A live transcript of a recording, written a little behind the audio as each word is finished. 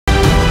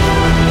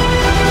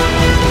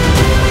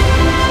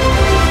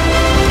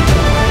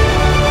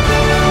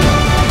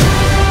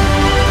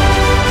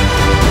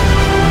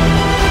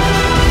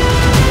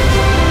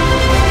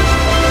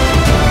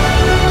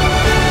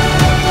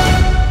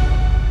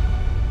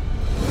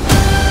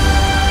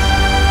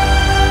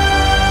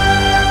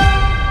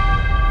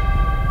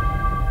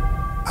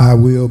I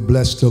will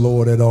bless the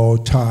Lord at all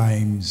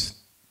times,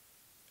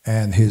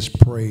 and his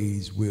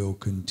praise will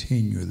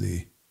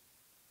continually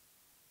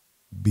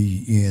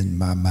be in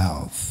my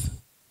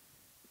mouth.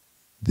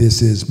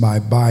 This is my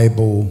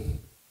Bible.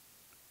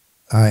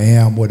 I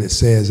am what it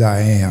says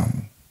I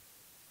am.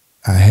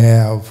 I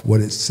have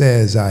what it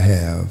says I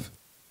have,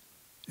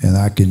 and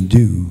I can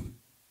do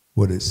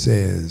what it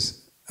says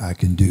I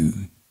can do.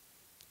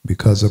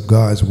 Because of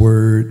God's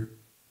word,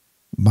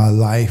 my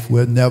life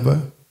will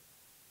never,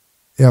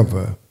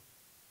 ever,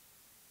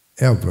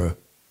 ever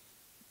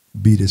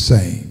be the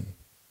same.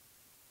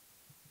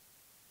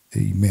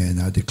 Amen.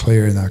 I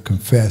declare and I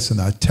confess and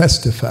I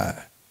testify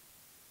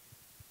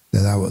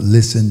that I would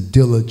listen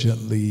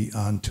diligently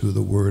unto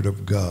the word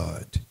of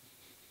God,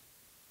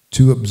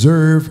 to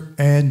observe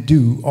and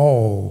do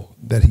all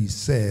that he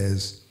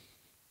says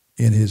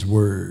in his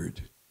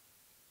word.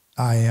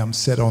 I am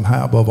set on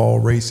high above all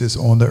races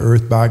on the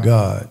earth by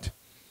God.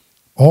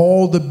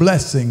 All the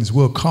blessings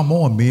will come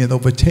on me and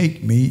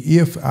overtake me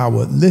if I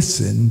would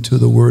listen to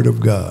the word of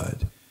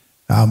God.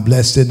 I'm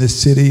blessed in the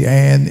city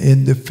and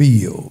in the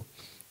field.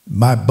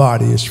 My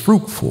body is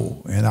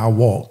fruitful and I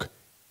walk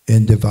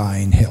in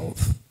divine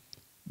health.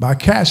 My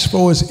cash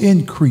flow is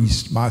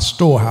increased. My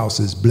storehouse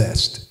is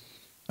blessed.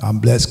 I'm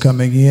blessed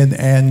coming in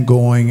and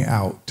going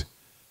out.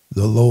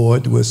 The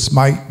Lord will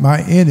smite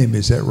my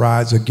enemies that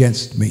rise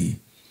against me.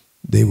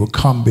 They will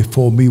come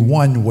before me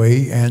one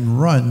way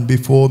and run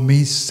before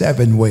me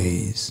 7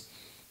 ways.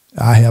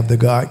 I have the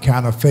God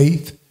kind of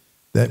faith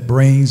that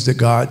brings the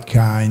God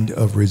kind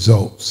of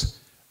results.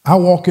 I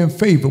walk in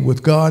favor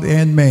with God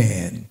and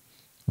man.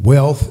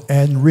 Wealth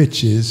and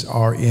riches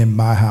are in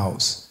my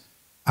house.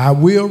 I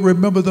will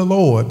remember the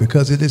Lord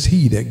because it is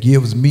he that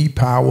gives me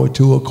power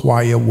to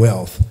acquire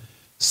wealth,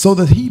 so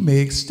that he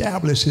may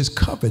establish his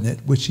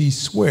covenant which he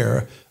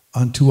sware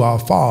unto our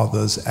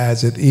fathers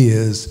as it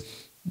is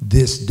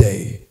this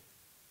day.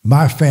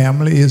 My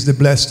family is the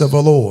blessed of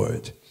the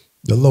Lord.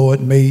 The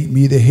Lord made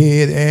me the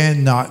head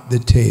and not the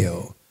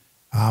tail.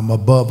 I'm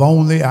above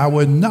only, I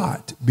will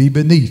not be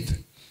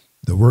beneath.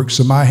 The works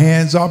of my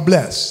hands are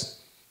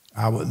blessed.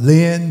 I would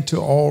lend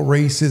to all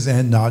races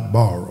and not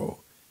borrow.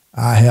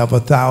 I have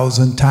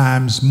 1,000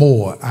 times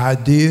more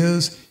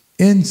ideas,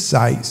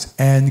 insights,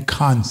 and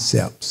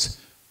concepts.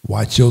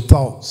 Watch your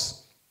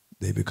thoughts.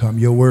 They become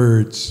your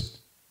words.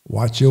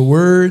 Watch your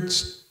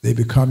words. They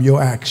become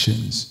your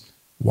actions.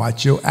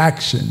 Watch your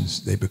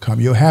actions. They become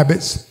your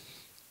habits.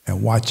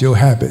 And watch your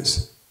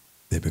habits.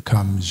 They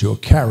become your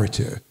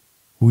character,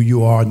 who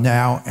you are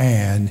now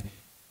and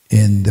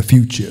in the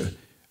future.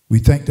 We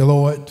thank the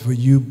Lord for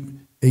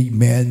you,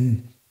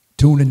 amen,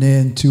 tuning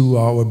in to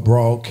our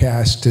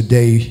broadcast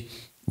today.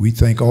 We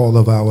thank all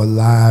of our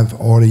live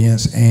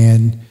audience,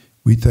 and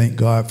we thank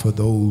God for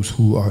those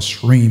who are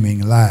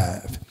streaming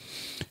live.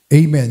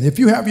 Amen. If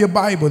you have your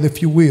Bible,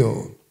 if you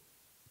will,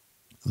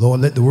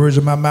 Lord, let the words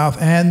of my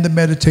mouth and the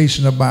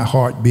meditation of my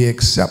heart be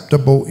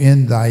acceptable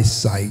in thy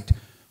sight,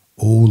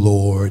 O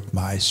Lord,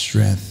 my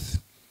strength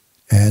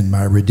and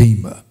my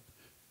Redeemer.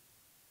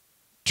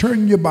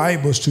 Turn your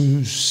Bibles to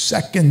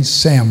 2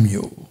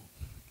 Samuel.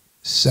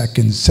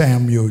 2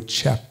 Samuel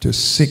chapter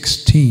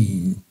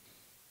 16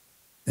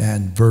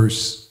 and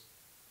verse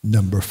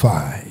number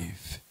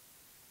 5.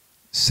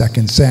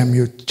 2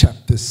 Samuel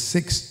chapter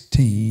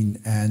 16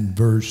 and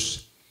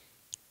verse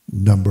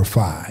number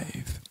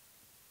 5.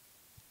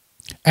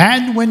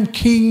 And when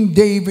King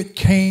David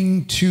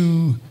came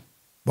to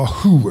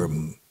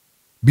Bahurim,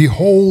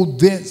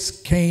 behold, thence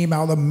came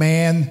out a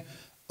man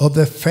of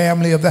the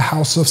family of the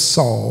house of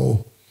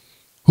Saul,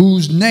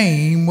 whose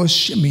name was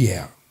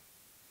Shimei,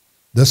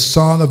 the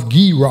son of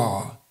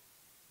Gera.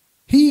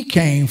 He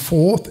came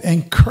forth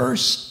and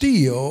cursed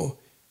still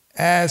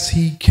as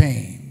he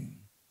came.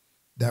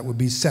 That would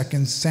be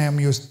 2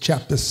 Samuel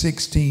chapter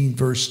 16,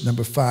 verse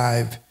number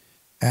 5.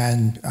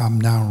 And I'm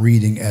now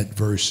reading at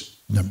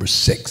verse number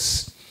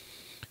 6.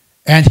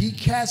 And he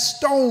cast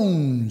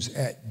stones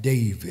at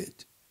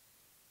David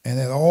and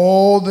at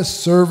all the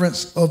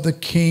servants of the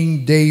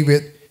king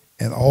David,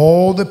 and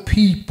all the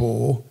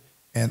people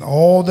and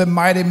all the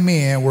mighty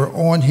men were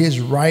on his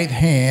right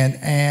hand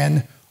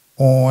and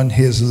on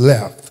his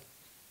left.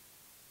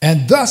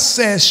 And thus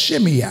says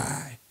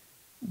Shimei,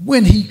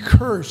 when he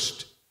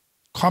cursed,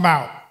 come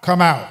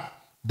out,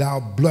 thou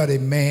bloody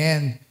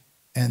man,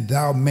 and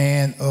thou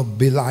man of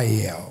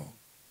Belial.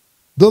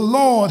 The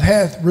Lord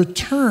hath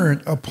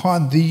returned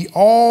upon thee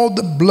all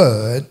the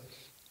blood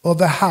of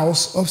the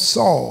house of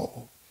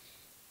Saul,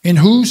 in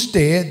whose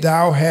stead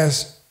thou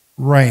hast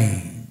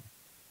reigned.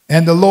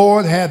 And the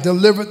Lord hath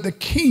delivered the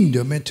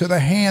kingdom into the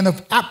hand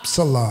of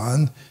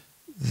Absalom,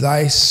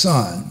 thy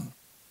son.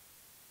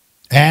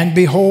 And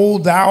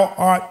behold, thou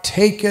art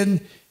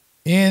taken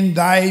in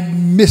thy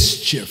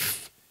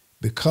mischief,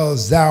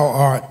 because thou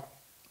art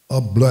a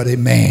bloody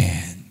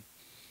man.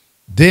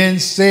 Then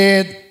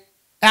said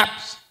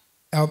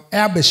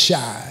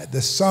Abishai,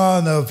 the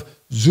son of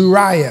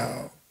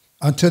Zeruiah,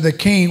 unto the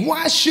king,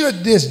 why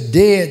should this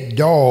dead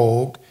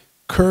dog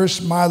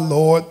curse my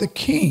lord the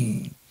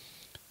king?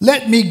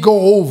 let me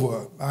go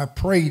over, I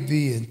pray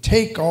thee, and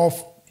take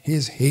off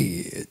his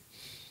head.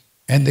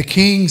 And the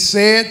king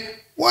said,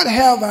 what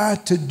have I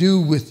to do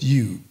with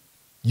you,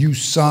 you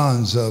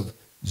sons of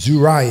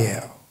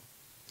Zuriel?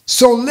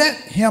 So let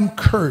him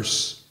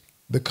curse,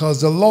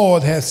 because the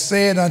Lord hath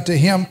said unto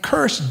him,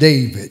 curse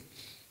David.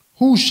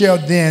 Who shall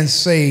then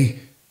say,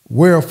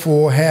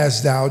 wherefore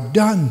hast thou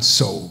done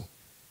so?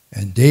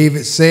 And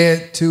David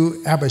said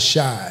to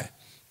Abishai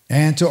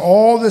and to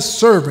all the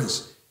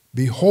servants,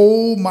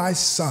 behold my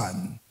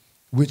son,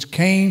 which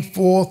came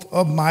forth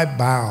of my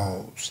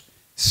bowels,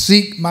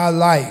 seek my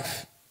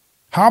life.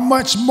 How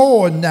much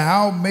more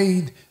now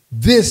may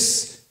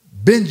this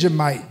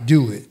Benjamite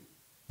do it?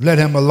 Let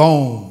him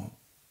alone,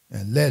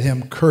 and let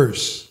him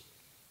curse,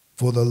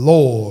 for the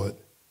Lord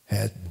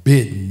hath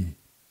bidden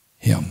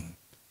him.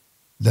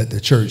 Let the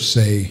church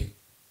say,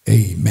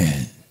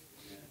 amen.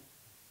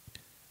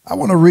 I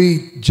want to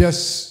read,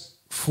 just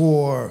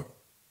for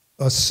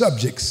a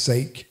subject's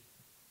sake,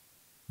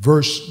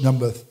 verse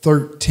number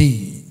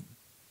 13.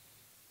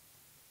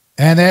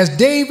 And as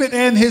David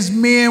and his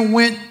men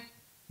went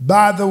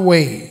by the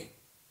way,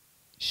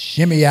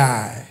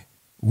 Shimei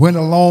went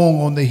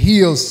along on the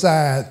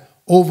hillside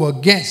over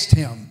against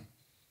him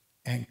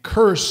and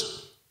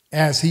cursed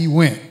as he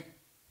went,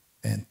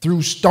 and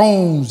threw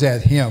stones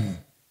at him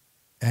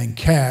and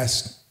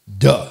cast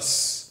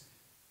dust.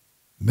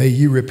 May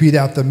you repeat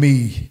after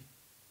me,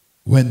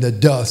 when the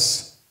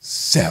dust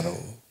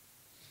settle.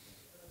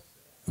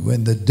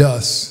 When the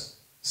dust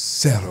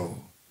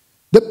settle.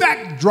 The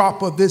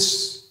backdrop of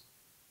this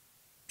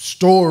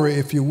story,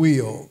 if you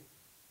will,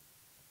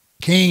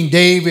 King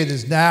David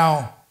is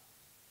now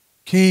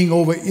king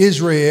over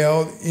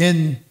Israel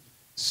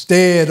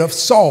instead of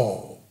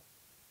Saul.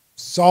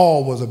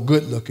 Saul was a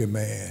good-looking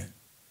man,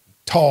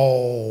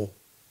 tall.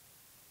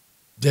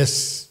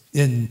 Just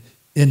in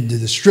the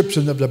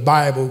description of the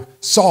Bible,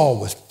 Saul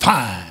was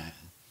fine.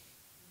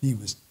 He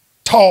was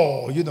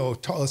tall,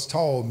 us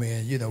tall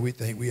men, we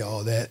think we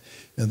all that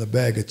in a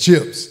bag of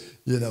chips,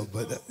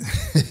 but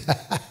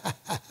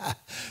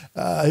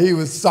he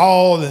was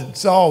Saul, and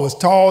Saul was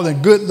tall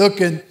and good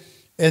looking,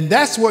 and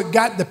that's what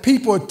got the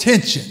people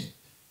attention.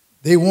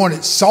 They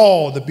wanted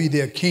Saul to be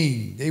their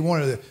king. They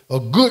wanted a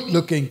good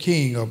looking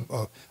king,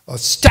 a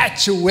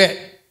statuette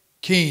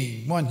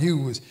king, one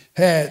who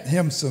had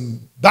him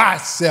some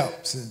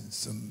biceps and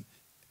some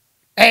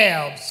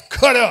abs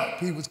cut up.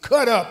 He was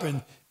cut up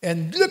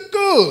and looked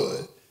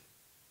good.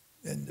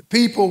 And the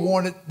people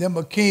wanted them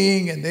a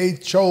king, and they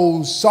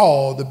chose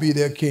Saul to be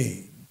their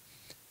king.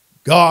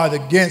 God,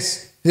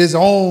 against his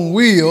own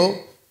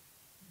will,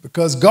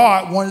 because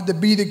God wanted to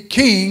be the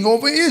king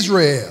over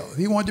Israel.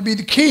 He wanted to be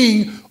the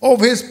king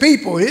over his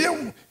people.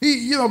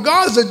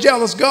 God's a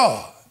jealous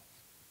God.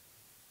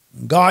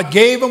 God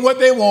gave them what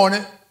they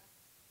wanted.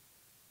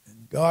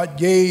 God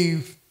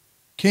gave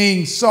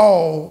King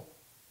Saul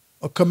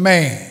a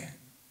command.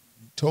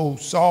 He told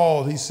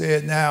Saul, he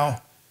said,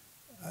 now,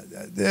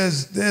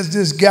 there's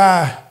this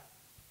guy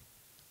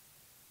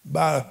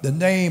by the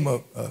name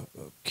of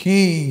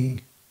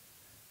King,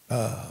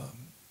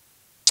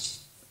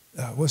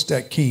 what's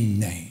that king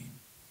name?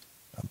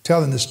 I'm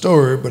telling the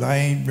story, but I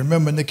ain't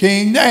remembering the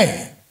king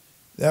name.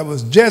 That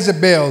was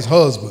Jezebel's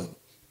husband.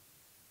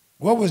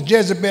 What was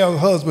Jezebel's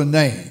husband's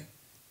name?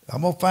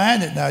 I'm going to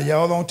find it now.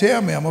 Y'all don't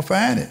tell me. I'm going to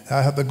find it.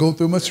 I have to go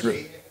through my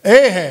script.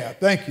 Ahab.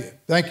 Thank you.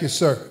 Thank you,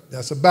 sir.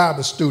 That's a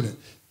Bible student.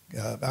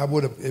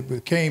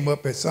 It came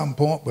up at some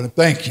point, but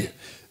thank you.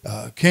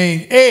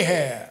 King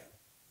Ahab.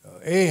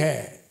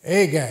 Ahab.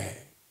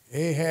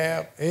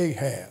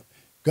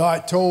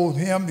 God told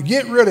him to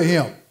get rid of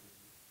him.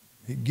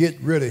 Get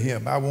rid of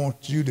him. I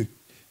want you to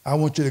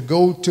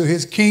go to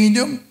his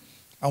kingdom.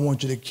 I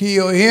want you to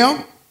kill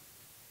him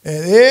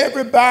and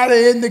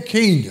everybody in the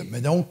kingdom,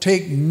 and don't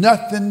take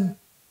nothing.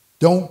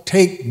 Don't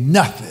take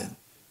nothing.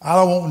 I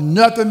don't want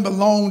nothing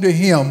belong to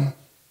him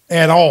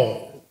at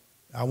all.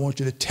 I want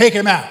you to take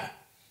him out.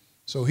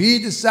 So he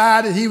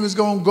decided he was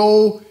going to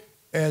go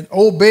and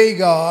obey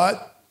God.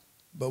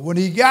 But when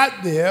he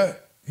got there,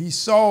 he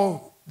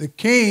saw the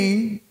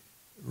king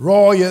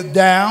royal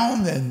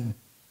down,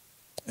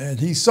 and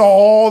he saw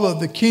all of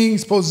the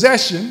king's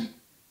possession.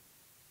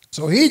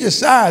 So he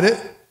decided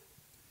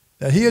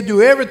that he'll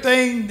do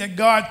everything that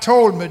God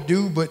told him to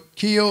do, but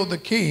kill the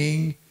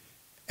king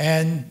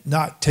and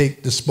not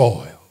take the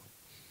spoil.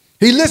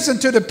 He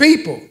listened to the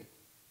people.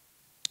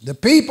 The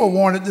people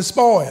wanted the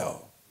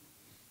spoil.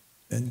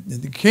 And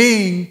the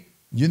king,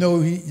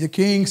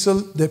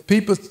 the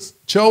people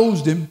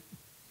chose him.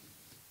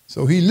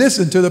 So he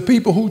listened to the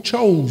people who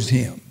chose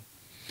him.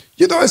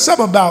 It's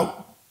something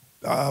about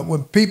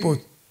when people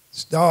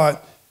start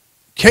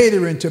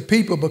catering to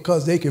people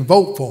because they can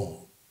vote for them.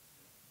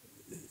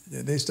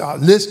 They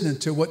start listening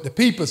to what the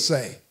people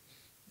say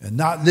and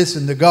not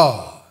listen to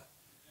God.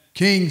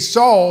 King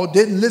Saul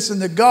didn't listen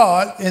to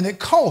God, and it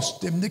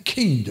cost him the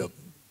kingdom.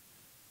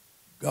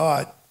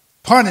 God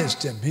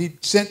punished him. He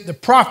sent the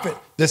prophet,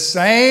 the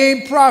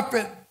same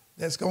prophet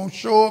that's going to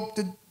show up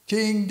to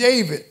King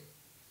David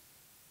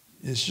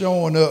is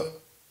showing up.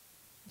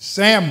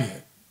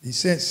 Samuel. He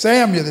sent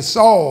Samuel to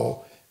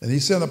Saul, and he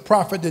sent a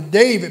prophet to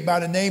David by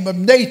the name of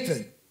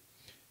Nathan.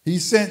 He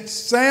sent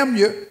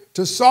Samuel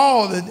to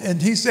Saul,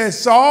 and he said,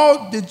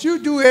 Saul, did you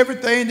do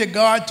everything that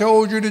God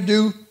told you to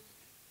do?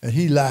 And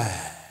he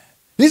lied.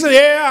 He said,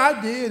 yeah,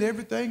 I did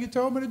everything he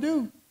told me to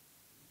do.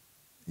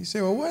 He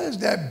said, well, what is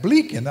that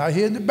bleaking I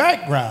hear in the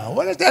background?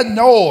 What is that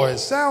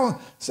noise?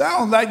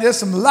 Sounds like there's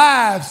some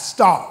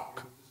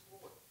livestock.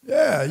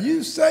 Yeah,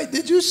 you say,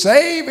 did you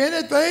save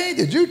anything?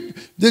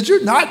 Did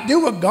you not do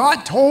what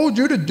God told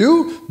you to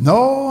do?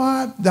 No,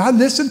 I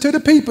listened to the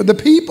people. The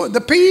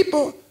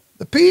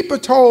people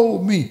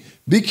told me.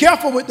 Be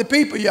careful with the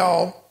people,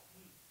 y'all.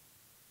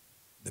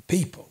 The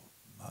people.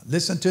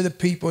 Listen to the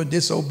people and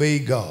disobey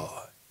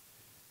God.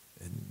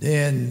 And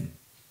then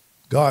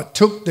God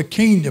took the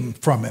kingdom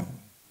from him.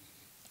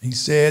 He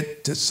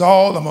said to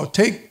Saul, I'm going to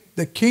take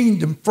the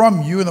kingdom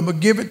from you and I'm going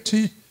to give it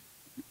to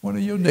one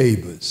of your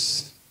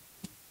neighbors.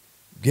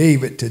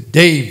 Gave it to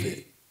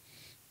David.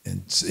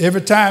 And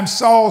every time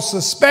Saul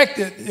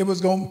suspected who it was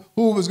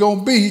going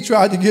to be, he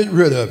tried to get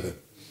rid of him.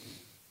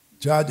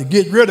 Tried to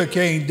get rid of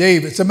King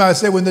David. Somebody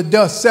said when the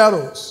dust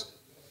settles,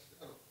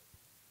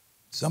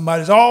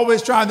 somebody's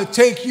always trying to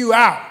take you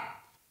out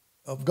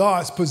of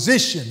God's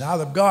position,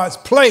 out of God's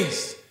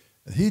place.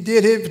 And he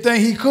did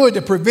everything he could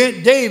to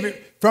prevent David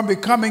from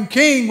becoming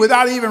king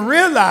without even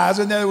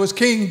realizing that it was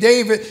King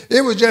David.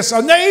 It was just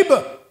a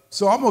neighbor.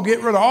 So I'm going to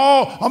get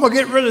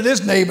rid of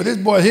this neighbor. This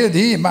boy here,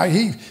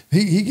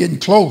 he getting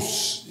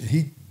close.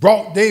 He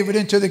brought David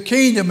into the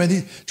kingdom and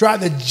he tried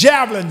to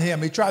javelin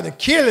him. He tried to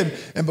kill him.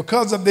 And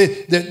because of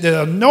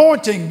the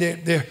anointing,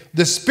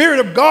 the Spirit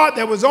of God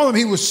that was on him,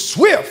 he was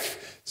swift.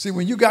 See,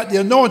 when you got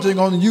the anointing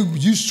on you,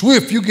 you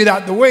swift, you get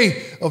out the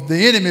way of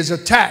the enemy's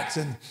attacks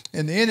and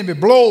the enemy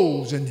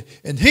blows.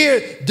 And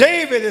here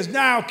David is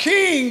now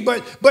king,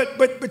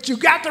 but you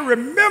got to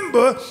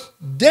remember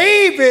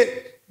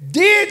David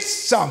did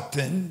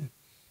something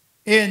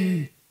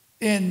in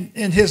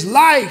his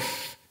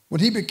life when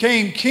he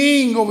became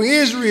king over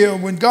Israel,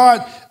 when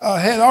God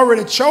had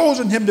already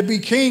chosen him to be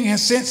king and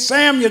sent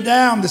Samuel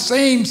down, the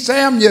same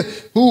Samuel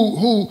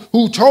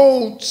who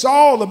told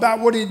Saul about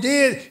what he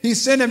did. He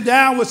sent him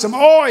down with some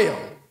oil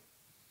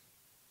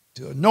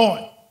to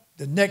anoint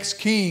the next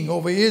king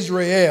over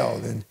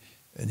Israel.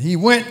 And he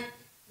went,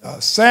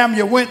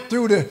 Samuel went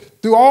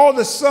through all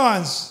the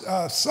sons.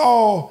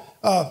 Saul,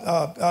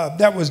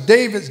 that was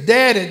David's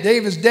daddy.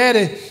 David's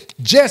daddy,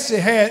 Jesse,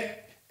 had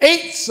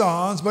 8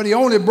 sons, but he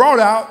only brought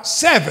out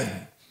 7.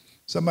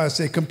 Somebody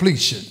say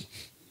completion.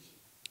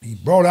 He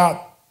brought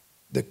out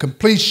the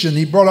completion.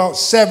 He brought out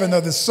 7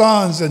 of the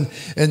sons,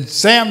 and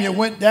Samuel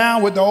went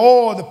down with the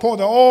oil to pour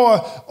the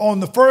oil on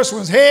the first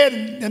one's head,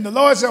 and the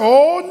Lord said,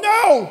 oh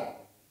no,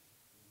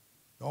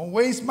 don't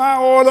waste my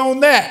oil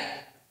on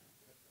that.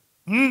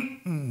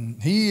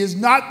 He is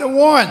not the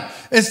one.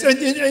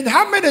 And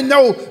how many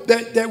know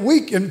that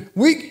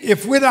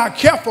if we're not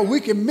careful, we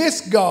can miss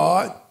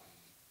God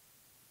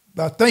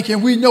by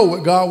thinking we know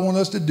what God wants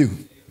us to do.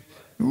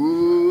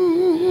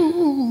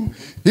 Ooh.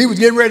 He was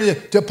getting ready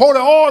to pour the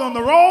oil on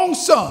the wrong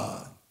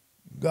son.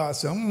 God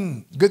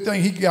said, good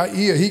thing he got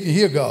ear. He can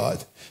hear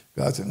God.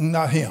 God said,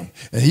 not him.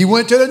 And he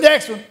went to the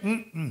next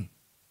one.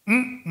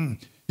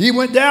 He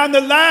went down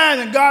the line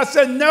and God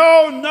said,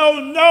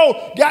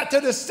 no. Got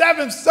to the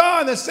 7th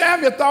son and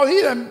Samuel thought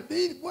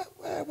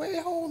wait,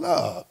 hold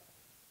up.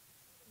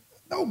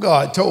 No,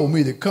 God told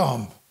me to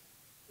come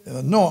and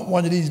anoint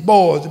one of these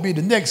boys to be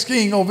the next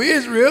king over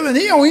Israel, and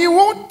he don't even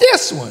want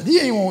this one. He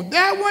ain't want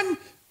that one.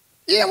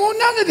 He ain't want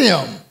none of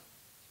them.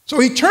 So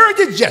he turned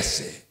to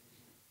Jesse.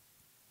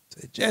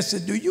 Said, Jesse,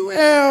 do you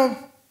have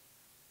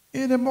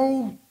any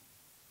more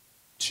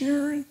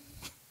children?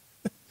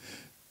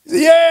 He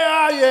said,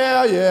 yeah.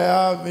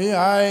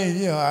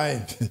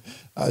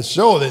 I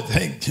surely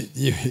think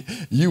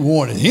you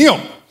wanted him.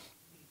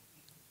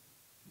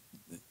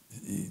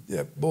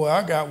 Boy,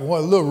 I got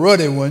one, a little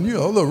ruddy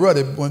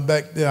one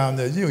back down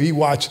there. He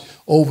watched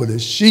over the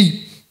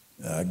sheep.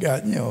 I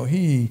got,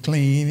 he ain't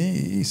clean.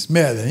 He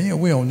smelling.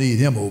 We don't need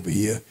him over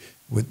here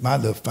with my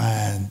little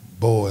fine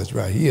boys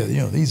right here.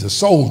 These are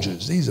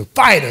soldiers. These are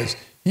fighters.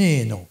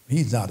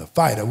 He's not a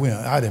fighter.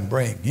 I didn't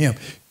bring him.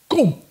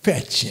 Go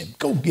fetch him.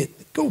 Go get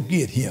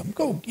him.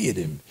 Go get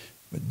him.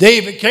 But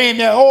David came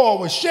there, oil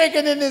was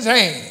shaking in his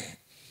hand.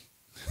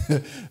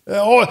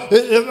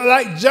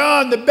 Like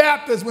John the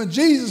Baptist when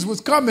Jesus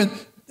was coming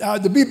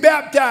to be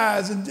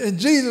baptized, and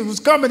Jesus was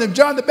coming, and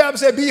John the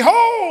Baptist said,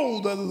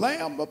 behold, the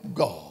Lamb of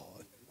God.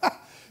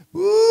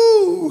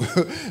 Who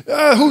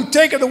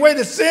taketh away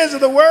the sins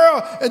of the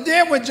world. And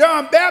then when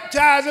John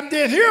baptized him,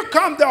 then here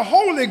comes the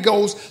Holy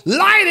Ghost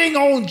lighting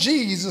on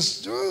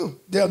Jesus,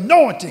 the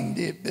anointing,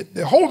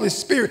 the Holy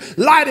Spirit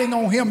lighting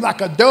on him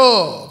like a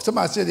dove.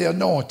 Somebody said the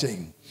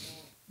anointing.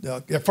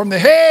 From the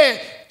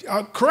head,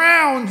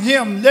 crown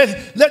him.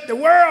 Let the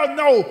world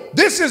know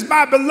this is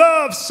my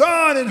beloved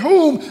son in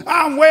whom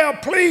I'm well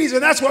pleased.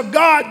 And that's what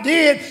God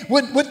did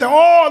with the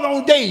oil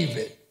on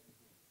David.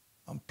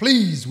 I'm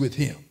pleased with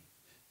him.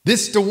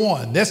 This the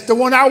one. That's the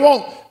one I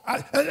want.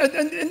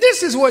 And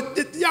this is what,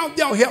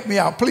 y'all help me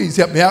out. Please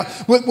help me out.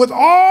 With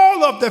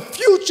all of the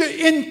future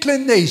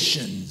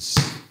inclinations,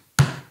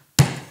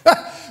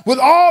 with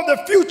all the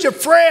future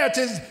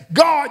frailties,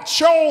 God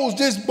chose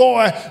this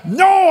boy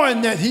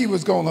knowing that he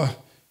was going to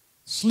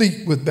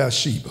sleep with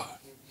Bathsheba.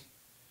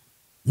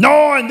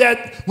 Knowing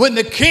that when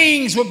the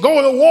kings would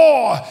go to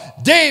war,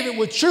 David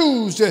would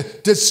choose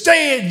to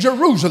stay in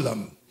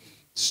Jerusalem,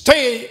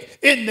 stay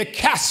in the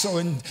castle,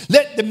 and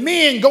let the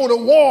men go to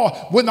war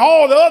when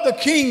all the other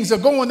kings are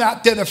going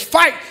out there to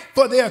fight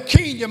for their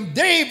kingdom.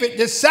 David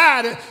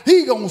decided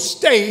he gonna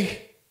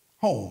stay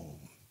home.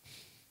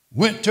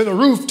 Went to the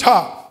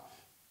rooftop,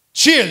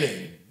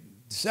 chilling.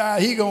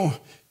 Decided he gonna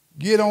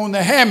get on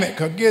the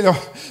hammock or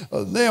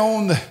lay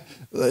on the,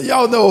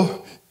 y'all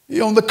know, he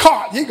on the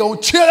cot. He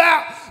gonna chill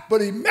out. But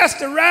he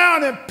messed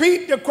around and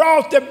peeped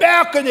across the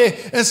balcony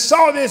and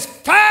saw this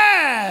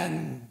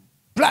fine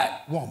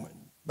black woman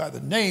by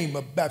the name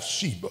of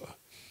Bathsheba.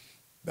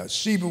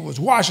 Bathsheba was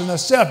washing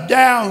herself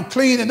down,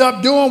 cleaning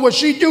up, doing what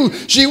she do.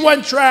 She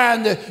wasn't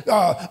trying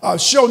to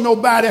show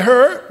nobody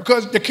her,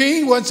 because the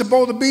king wasn't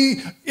supposed to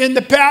be in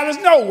the palace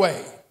no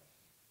way.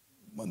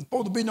 Wasn't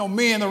supposed to be no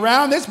men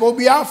around. They're supposed to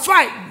be out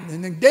fighting.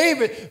 And then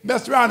David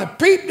messed around and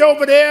peeped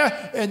over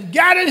there and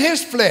got in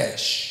his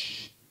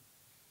flesh.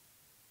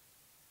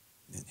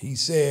 And he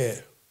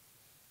said,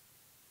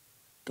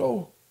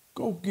 go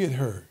get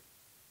her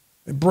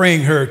and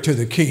bring her to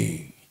the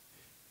king.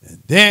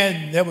 And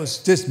then there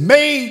was this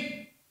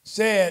maid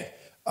said,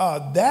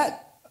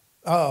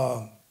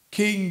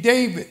 King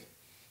David,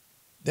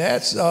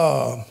 that's,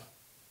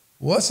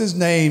 what's his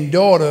name,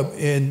 daughter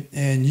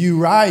and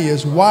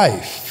Uriah's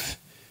wife.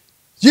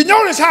 You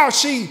notice how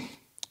she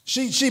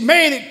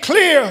made it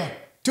clear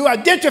to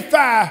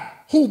identify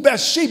who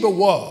Bathsheba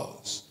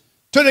was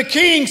to the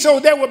king, so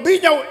there would be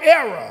no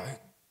error,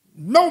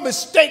 no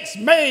mistakes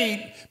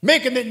made,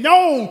 making it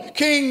known,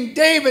 King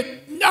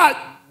David, not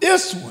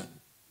this one.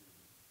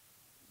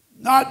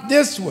 Not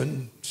this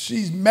one.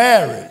 She's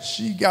married.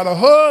 She got a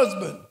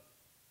husband.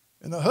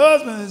 And the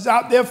husband is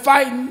out there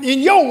fighting in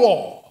your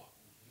war,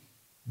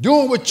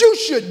 doing what you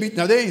should be.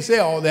 Now, they ain't say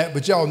all that,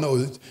 but y'all know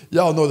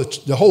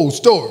the whole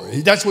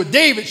story. That's what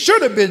David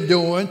should have been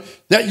doing,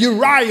 that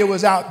Uriah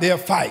was out there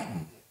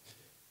fighting.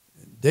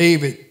 And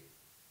David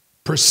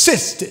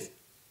persisted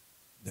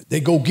that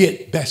they go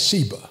get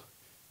Bathsheba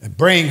and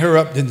bring her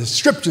up. Then the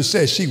scripture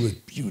says she was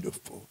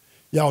beautiful.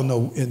 Y'all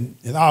know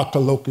in our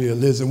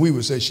colloquialism, we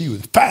would say she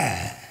was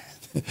fine.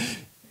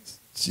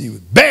 She was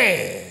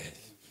bad.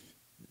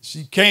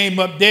 She came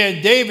up there,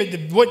 and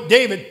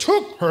David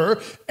took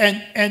her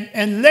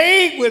and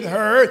laid with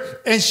her,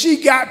 and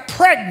she got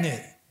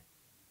pregnant.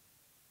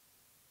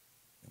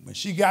 And when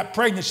she got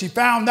pregnant, she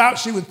found out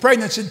she was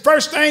pregnant. The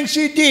first thing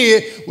she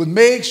did was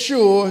make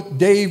sure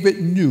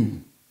David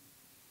knew,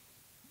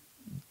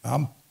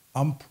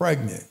 I'm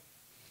pregnant.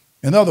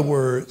 In other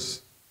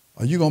words,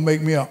 are you going to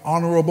make me an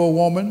honorable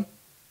woman?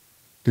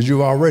 Because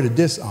you've already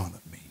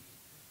dishonored me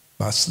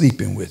by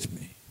sleeping with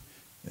me.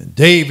 And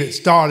David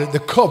started to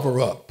cover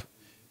up.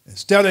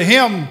 Instead of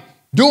him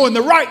doing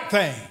the right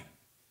thing,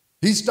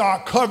 he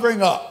started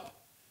covering up.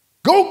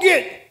 Go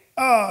get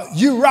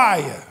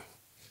Uriah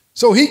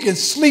so he can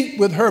sleep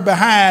with her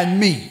behind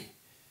me.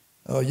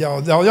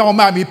 Y'all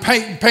might be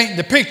painting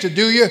the picture,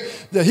 do you?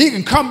 That he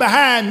can come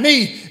behind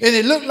me and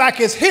it looked like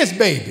it's his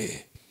baby.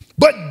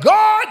 But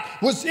God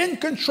was in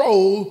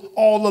control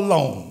all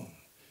along.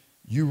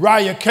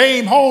 Uriah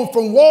came home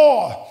from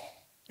war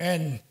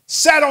and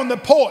sat on the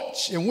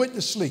porch and went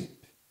to sleep.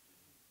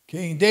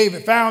 King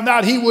David found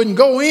out he wouldn't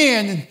go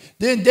in, and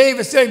then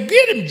David said,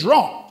 get him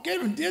drunk.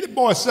 Get the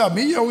boy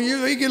something. He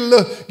get a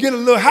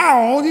little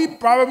high on. He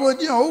probably would,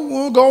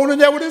 want to go in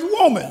there with his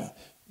woman.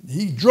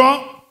 He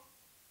drunk,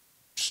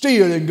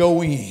 still didn't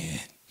go in.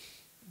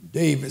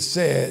 David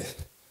said,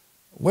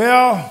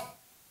 well,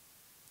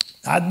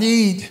 I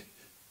need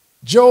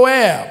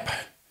Joab.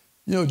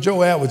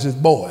 Joab was his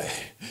boy.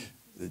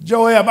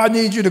 Joab, I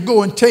need you to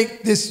go and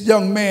take this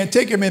young man,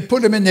 take him and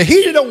put him in the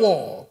heat of the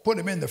war. Put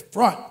him in the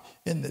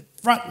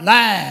front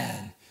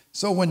line.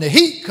 So when the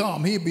heat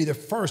come, he'll be the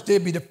first.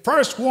 They'll be the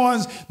first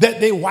ones that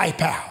they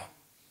wipe out.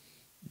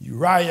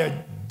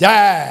 Uriah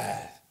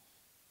died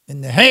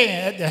at the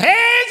hands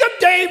of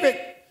David.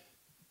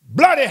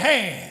 Bloody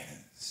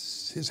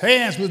hands. His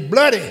hands was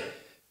bloody.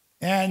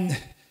 And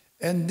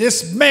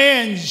this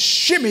man,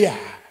 Shimei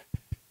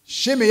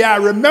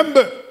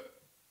remembered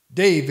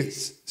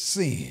David's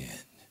sin.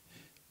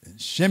 And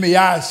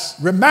Shimei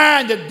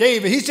reminded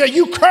David, he said,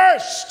 you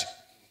cursed,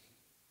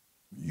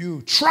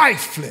 you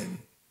trifling,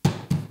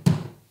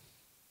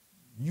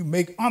 you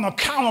make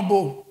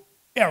unaccountable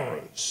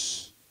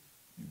errors.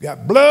 You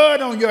got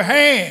blood on your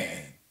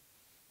hand.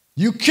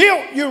 You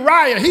killed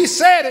Uriah. He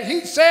said it.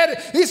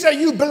 He said,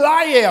 you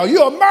Belial,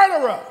 you're a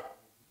murderer.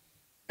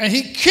 And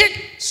he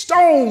kicked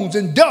stones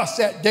and dust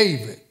at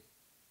David.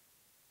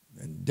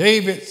 And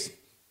David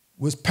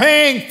was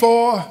paying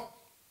for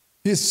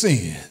his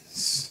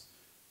sins.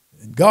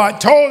 And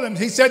God told him,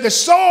 he said, the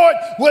sword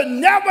will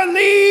never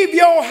leave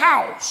your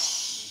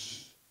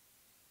house.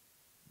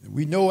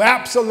 We know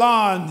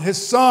Absalom,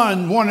 his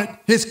son, wanted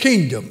his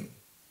kingdom.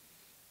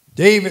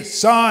 David's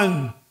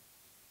son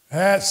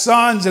had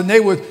sons, and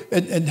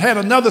and had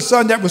another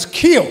son that was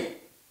killed.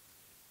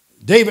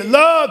 David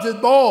loved his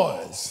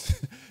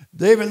boys.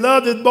 David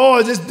loved his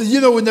boys.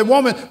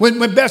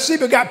 When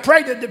Bathsheba got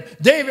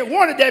pregnant, David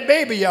wanted that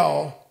baby,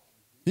 y'all.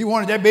 He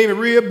wanted that baby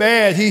real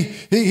bad.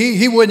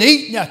 He wouldn't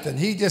eat nothing.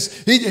 He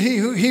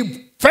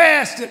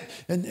fasted,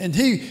 and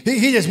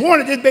he just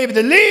wanted this baby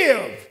to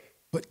live.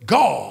 But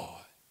God,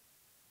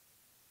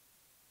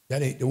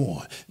 that ain't the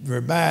one. It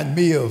reminds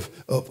me of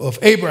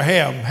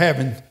Abraham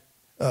having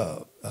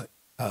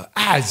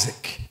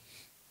Isaac,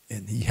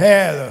 and he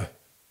had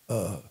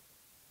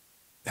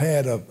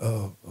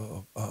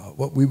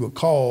what we would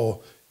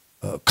call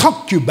a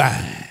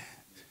concubine,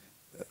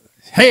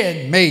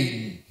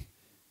 handmaiden.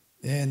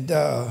 And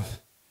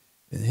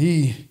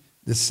he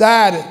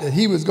decided that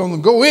he was going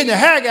to go into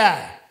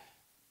Haggai.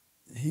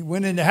 He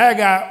went into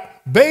Haggai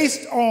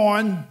based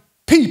on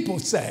people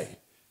say.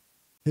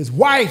 His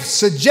wife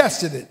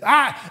suggested it.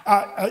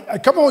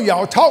 Come on,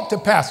 y'all, talk to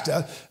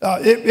Pastor.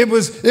 It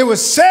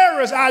was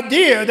Sarah's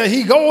idea that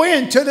he go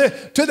into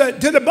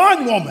the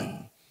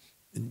bondwoman,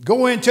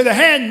 go into the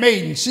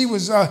handmaiden. She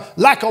was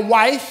like a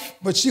wife,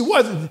 but she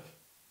wasn't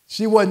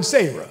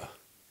Sarah.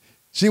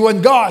 She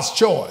wasn't God's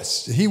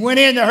choice. He went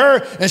into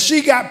her, and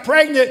she got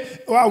pregnant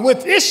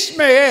with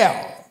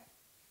Ishmael.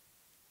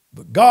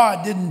 But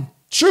God didn't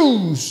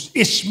choose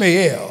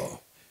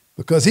Ishmael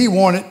because he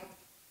wanted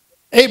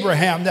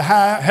Abraham to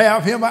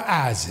have him an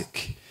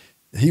Isaac.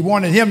 He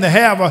wanted him to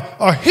have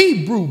a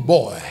Hebrew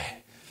boy,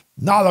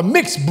 not a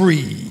mixed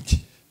breed.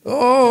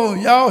 Oh,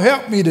 y'all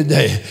help me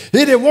today.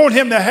 He didn't want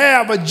him to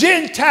have a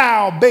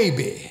Gentile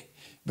baby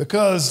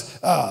because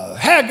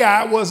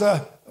Haggai was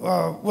an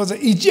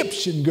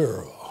Egyptian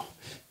girl.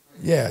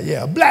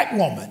 Yeah, a black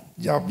woman.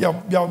 Y'all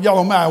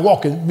don't mind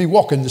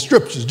walking the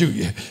scriptures, do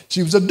you?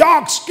 She was a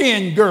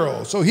dark-skinned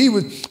girl. So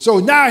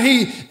now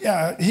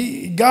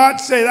God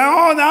said,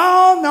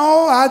 oh,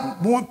 no, I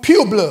want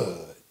pure blood.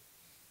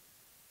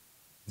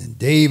 And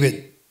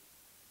David,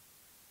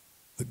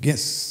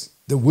 against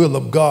the will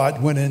of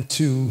God, went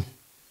into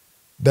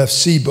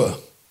Bathsheba,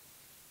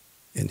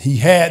 and he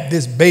had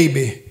this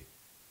baby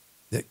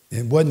that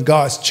it wasn't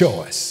God's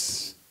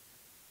choice.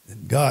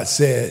 And God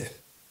said,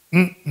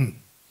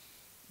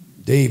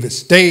 David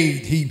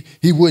stayed.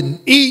 He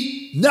wouldn't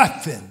eat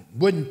nothing,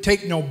 wouldn't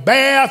take no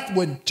bath,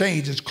 wouldn't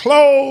change his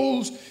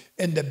clothes,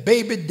 and the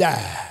baby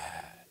died.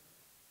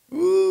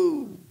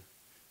 Ooh.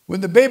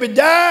 When the baby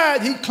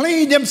died, he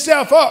cleaned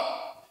himself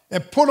up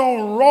and put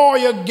on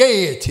royal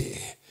gaiety.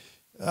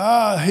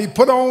 He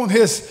put on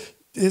his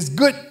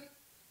good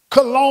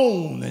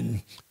cologne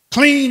and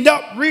cleaned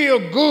up real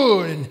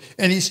good,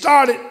 and he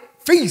started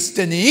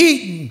feasting and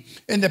eating.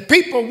 And the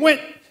people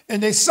went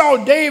and they saw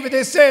David.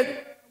 They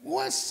said,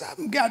 "What's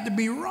something got to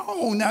be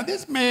wrong now?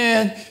 This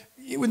man,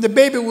 when the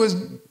baby was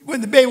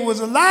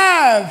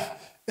alive,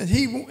 and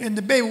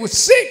the baby was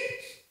sick,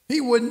 he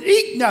wouldn't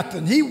eat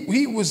nothing. He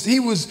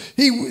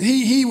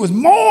was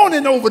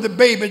mourning over the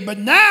baby, but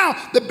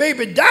now the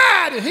baby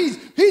died, and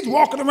he's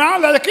walking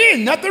around like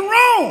ain't nothing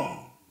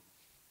wrong."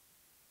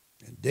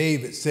 And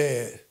David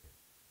said,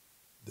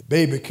 "The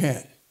baby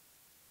can't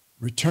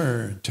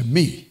return to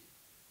me,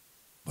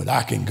 but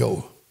I can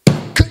go."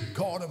 Good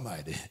God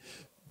Almighty,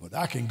 but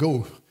I can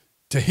go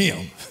to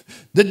him.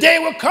 The day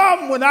will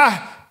come when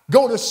I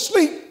go to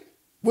sleep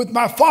with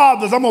my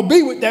fathers. I'm gonna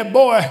be with that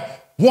boy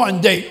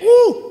one day.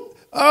 Ooh.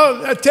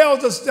 That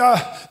tells us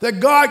that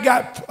God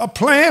got a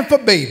plan for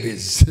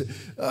babies.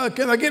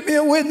 Can I get me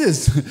a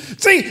witness?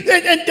 See,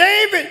 and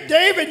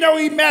David know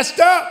he messed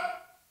up,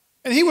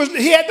 and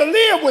he had to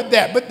live with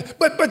that.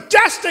 But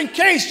just in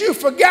case you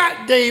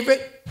forgot,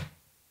 David,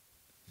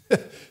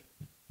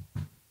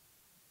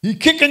 he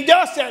kicking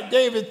dust at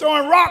David,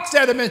 throwing rocks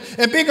at him,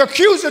 and being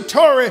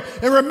accusatory,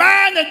 and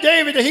reminding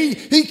David that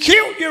he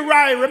killed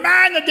Uriah,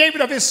 reminding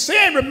David of his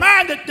sin,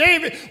 reminding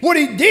David what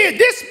he did.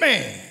 This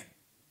man,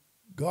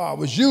 God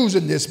was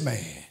using this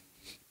man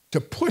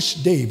to push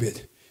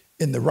David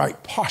in the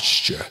right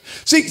posture.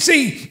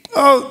 See,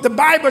 the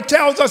Bible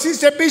tells us, he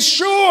said, be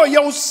sure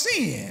your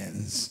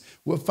sins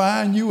will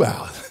find you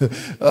out.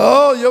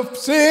 Oh, your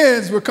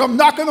sins will come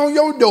knocking on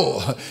your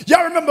door.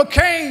 Y'all remember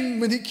Cain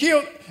when he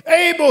killed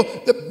Abel?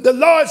 The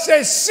Lord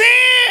says,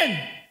 sin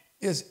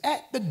is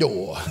at the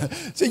door.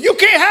 So you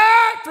can't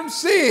hide from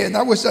sin.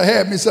 I wish I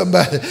had me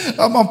somebody.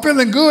 I'm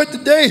feeling good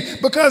today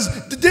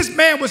because this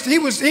man was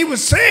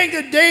saying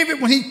to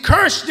David when he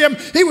cursed him,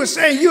 he was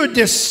saying, you're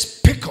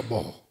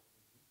despicable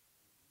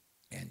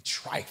and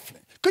trifling.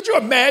 Could you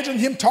imagine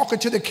him talking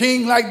to the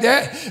king like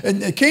that?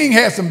 And the king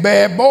had some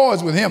bad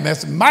boys with him, had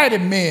some mighty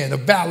men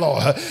of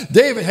valor.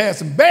 David had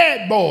some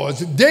bad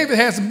boys. David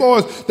had some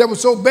boys that were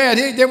so bad,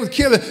 they was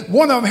killing.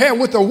 One of them had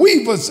with a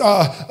weaver's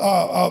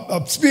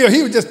spear.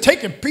 He was just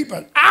taking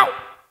people out.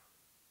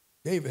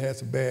 David had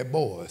some bad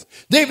boys.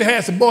 David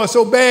had some boys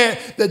so bad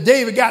that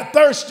David got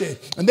thirsty,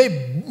 and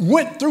they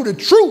went through the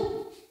troop.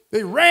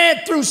 They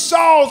ran through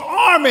Saul's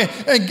army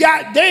and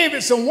got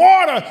David some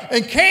water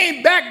and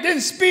came back,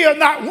 didn't spill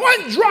not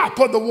one drop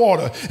of the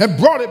water, and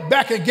brought it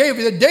back and gave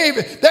it to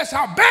David. That's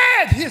how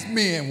bad his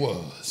men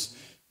was.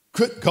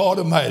 Good God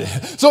Almighty.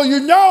 So you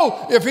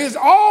know, if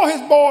all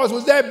his boys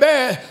was that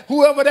bad,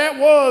 whoever that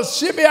was,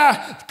 Shimei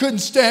couldn't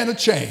stand a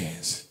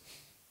chance.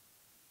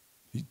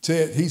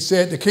 He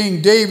said to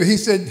King David, he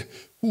said,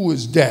 who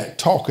is that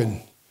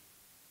talking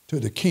to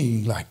the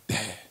king like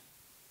that?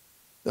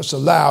 Just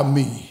allow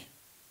me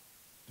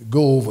to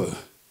go over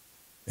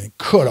and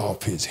cut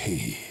off his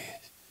head.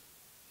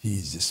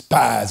 He's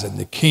despising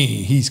the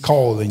king. He's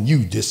calling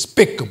you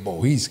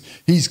despicable.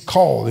 He's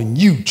calling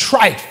you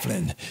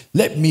trifling.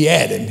 Let me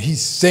at him. He's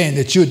saying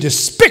that you're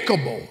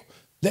despicable.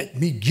 Let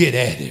me get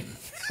at him.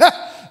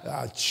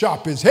 I'll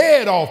chop his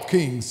head off,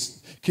 King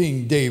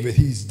David.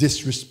 He's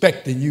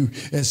disrespecting you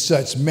in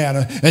such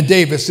manner. And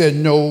David said,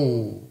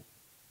 no,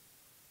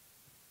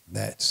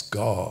 that's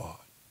God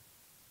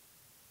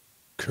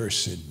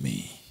cursing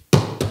me.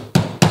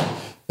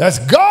 That's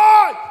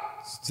God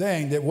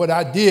saying that what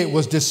I did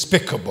was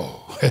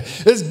despicable.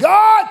 It's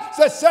God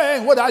that's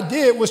saying what I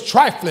did was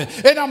trifling.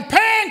 And I'm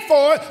paying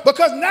for it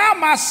because now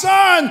my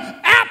son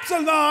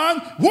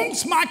Absalom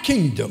wants my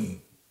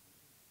kingdom.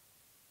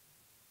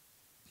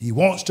 He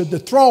wants to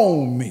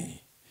dethrone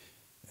me.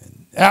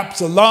 And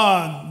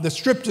Absalom, the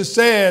scripture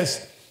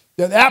says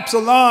that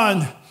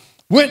Absalom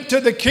went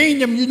to the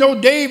kingdom. You know,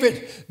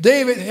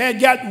 David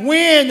had got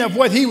wind of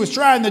what he was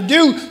trying to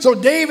do. So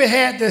David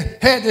had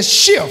to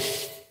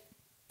shift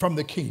from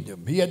the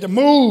kingdom. He had to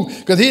move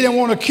because he didn't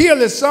want to kill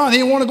his son. He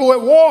didn't want to go at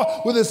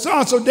war with his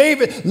son. So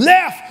David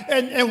left.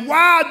 And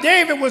while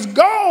David was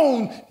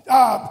gone,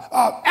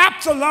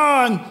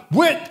 Absalom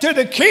went to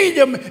the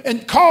kingdom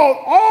and called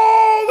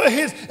all of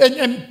his,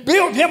 and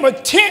built him a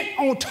tent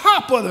on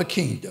top of the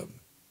kingdom.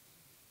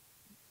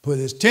 Put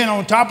his tent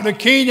on top of the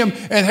kingdom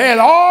and had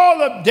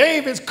all of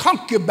David's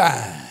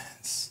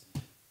concubines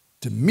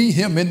to meet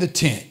him in the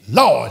tent.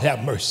 Lord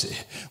have mercy.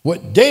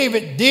 What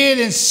David did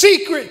in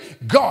secret,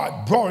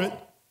 God brought it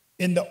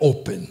in the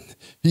open.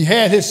 He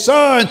had his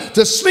son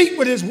to sleep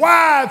with his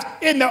wives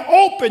in the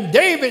open.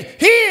 David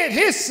hid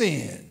his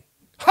sin.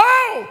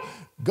 How?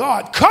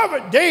 God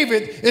covered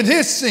David in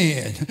his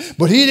sin,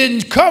 but he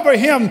didn't cover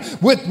him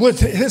with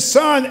his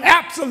son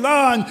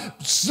Absalom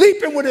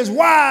sleeping with his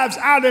wives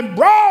out in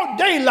broad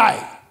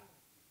daylight.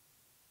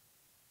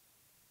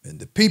 And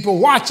the people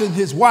watching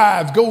his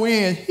wives go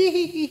in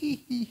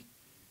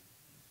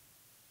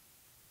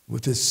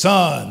with his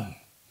son.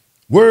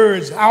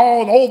 Words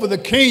all over the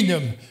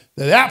kingdom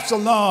that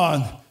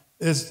Absalom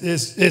is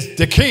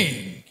the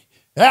king.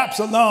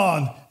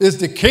 Absalom is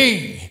the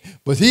king.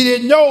 But he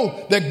didn't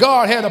know that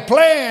God had a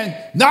plan,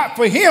 not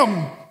for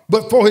him,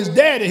 but for his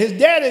daddy. His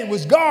daddy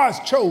was God's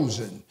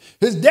chosen.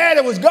 His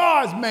daddy was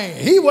God's man.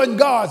 He wasn't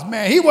God's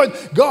man. He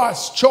wasn't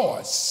God's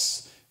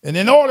choice. And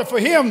in order for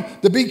him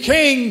to be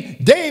king,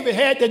 David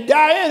had to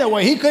die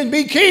anyway. He couldn't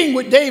be king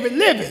with David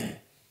living.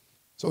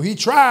 So he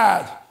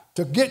tried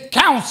to get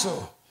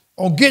counsel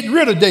on getting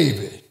rid of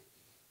David.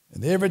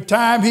 And every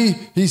time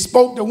he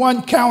spoke to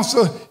one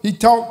counselor, he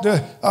talked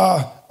to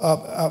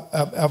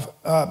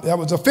that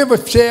was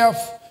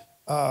Mephibosheth.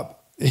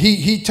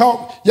 He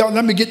talked, y'all,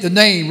 let me get the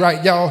name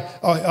right, y'all.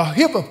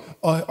 Ahithophel.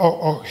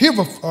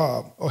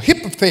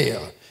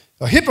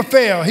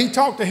 He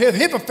talked to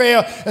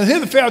Ahithophel, and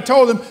Ahithophel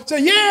told him,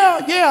 said,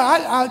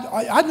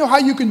 I know how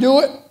you can do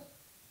it.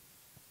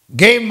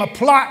 Gave him a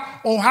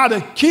plot on how to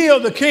kill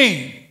the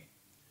king.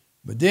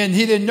 But then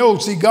he didn't know.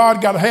 See,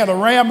 God had a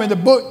ram in the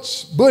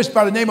bush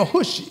by the name of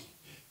Hushai.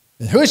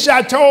 And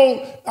Hushai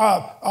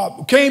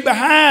came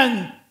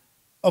behind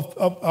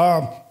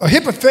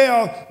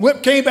Ahithophel,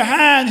 came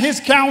behind his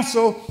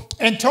counsel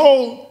and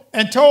told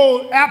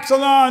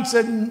Absalom,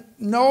 said,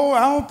 no,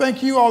 I don't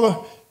think you ought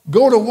to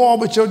go to war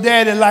with your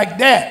daddy like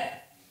that.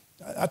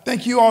 I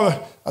think you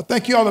ought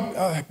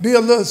to be a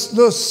little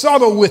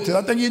subtle with it.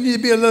 I think you need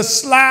to be a little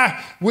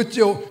sly with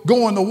your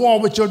going to war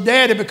with your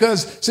daddy,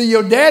 because see,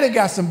 your daddy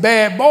got some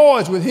bad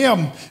boys with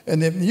him.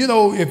 And if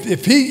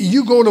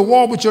you go to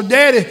war with your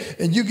daddy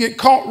and you get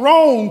caught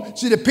wrong,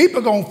 see, the people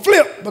are gonna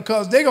flip,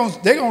 because they're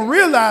gonna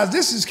realize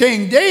this is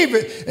King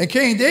David, and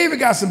King David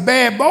got some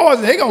bad boys,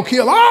 and they're gonna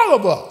kill all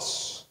of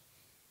us.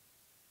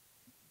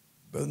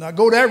 Better not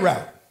go that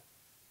route.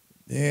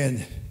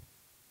 And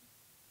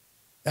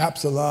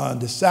Absalom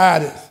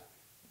decided,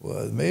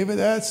 well, maybe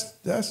that's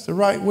the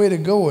right way to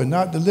go, and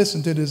not to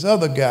listen to this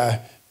other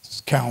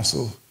guy's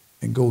counsel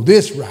and go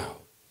this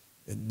route.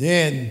 And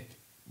then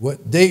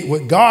what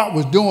God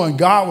was doing,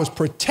 God was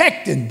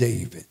protecting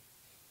David.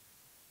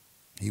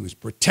 He was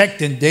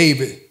protecting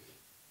David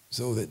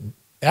so that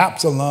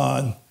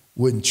Absalom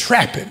wouldn't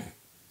trap him,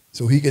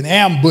 so he can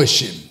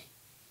ambush him.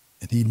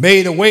 And he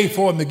made a way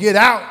for him to get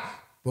out.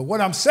 But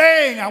what I'm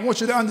saying, I want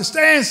you to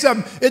understand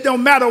something. It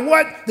don't matter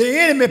what the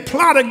enemy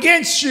plot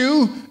against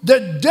you,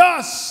 the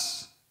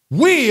dust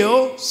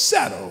will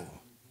settle.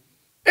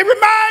 It It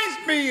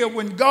reminds me of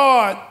when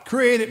God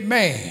created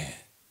man.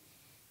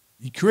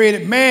 He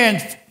created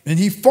man and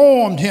he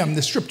formed him,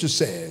 the scripture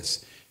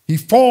says. He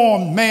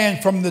formed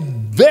man from the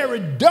very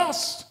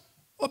dust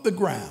of the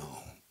ground.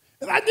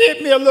 And I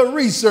did me a little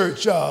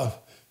research,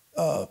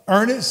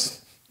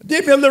 Ernest. I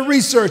did me a little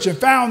research and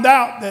found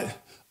out that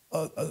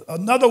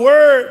another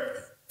word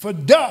for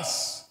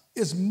dust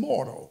is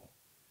mortal.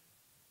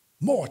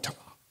 Mortar.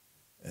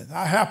 And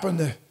I happen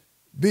to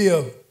be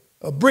a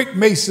brick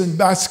mason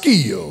by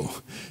skill.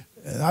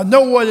 And I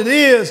know what it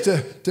is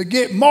to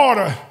get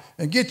mortar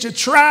and get your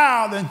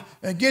trowel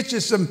and get you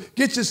some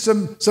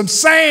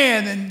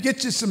sand and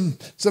get you some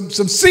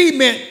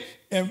cement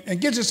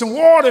and get you some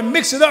water and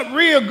mix it up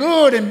real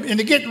good and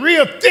to get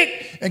real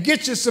thick and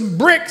get you some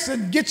bricks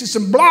and get you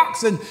some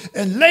blocks and put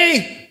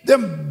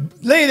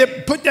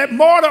that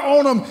mortar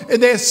on them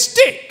and they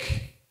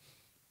stick.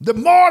 The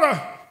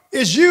mortar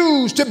is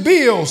used to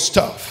build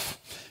stuff.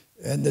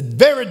 And the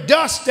very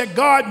dust that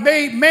God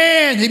made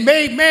man, he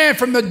made man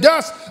from the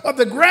dust of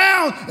the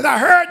ground. And I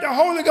heard the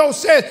Holy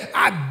Ghost say,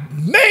 I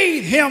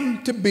made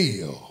him to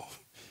build.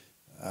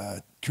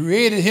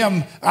 Created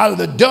him out of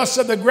the dust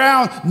of the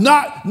ground,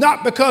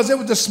 not because it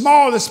was the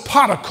smallest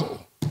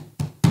particle,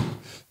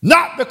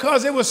 not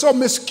because it was so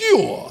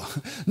obscure,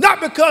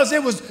 not because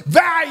it was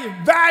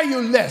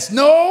valueless.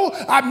 No,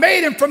 I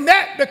made him from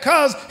that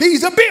because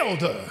he's a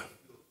builder.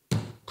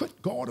 Good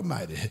God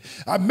Almighty.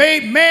 I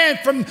made man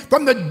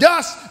from the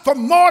dust,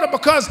 from mortar,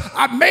 because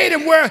I made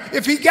him where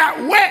if he got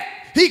wet,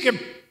 he could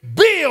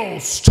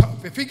build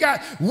stuff. If he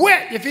got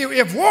wet,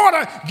 if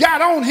water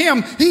got on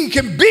him, he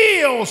can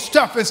build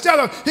stuff. Instead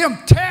of him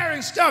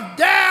tearing stuff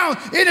down,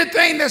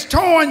 anything that's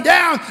torn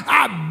down,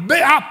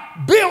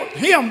 I built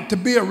him to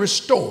be a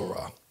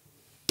restorer.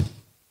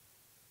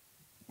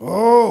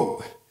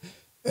 Oh,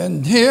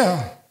 and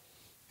here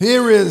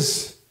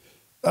is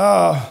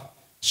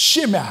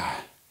Shimei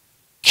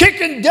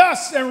kicking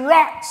dust and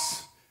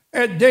rocks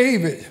at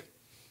David,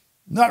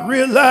 not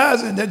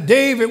realizing that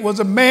David was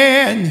a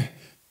man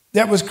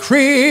that was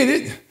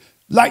created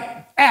like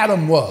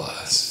Adam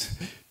was.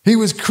 He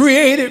was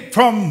created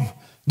from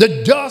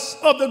the dust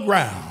of the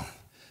ground.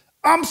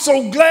 I'm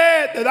so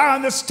glad that I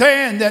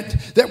understand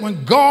that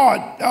when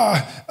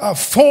God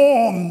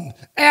formed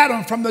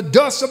Adam from the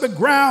dust of the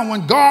ground,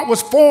 when God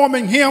was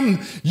forming him,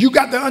 you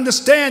got to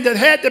understand that it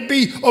had to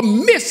be a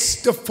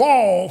mist to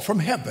fall from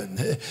heaven.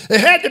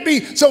 It had to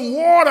be some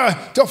water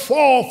to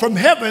fall from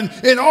heaven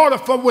in order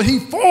for when he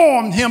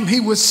formed him, he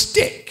would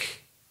stick.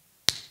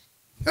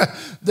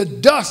 The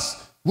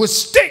dust would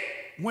stick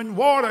when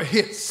water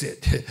hits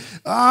it.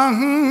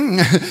 And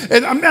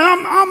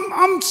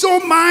I'm so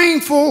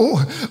mindful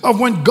of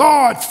when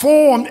God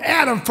formed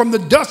Adam from the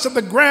dust of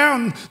the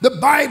ground. The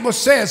Bible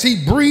says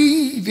he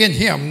breathed in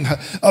him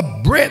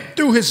a breath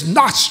through his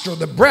nostril.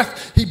 The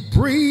breath, he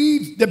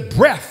breathed the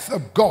breath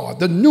of God,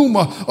 the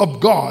pneuma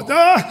of God.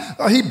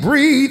 He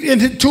breathed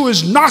into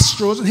his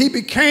nostrils and he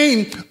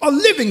became a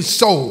living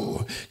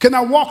soul. Can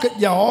I walk it,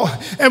 y'all?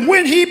 And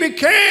when he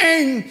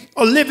became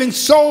a living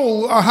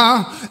soul,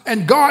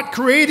 and God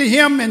created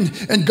him,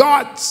 and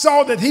God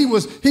saw that he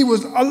was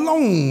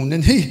alone,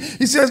 and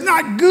he says,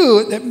 not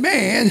good that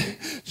man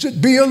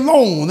should be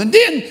alone. And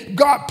then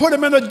God put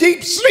him in a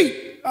deep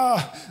sleep,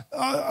 and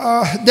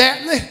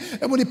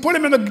when he put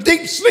him in a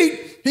deep sleep,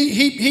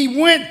 he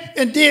went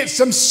and did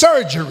some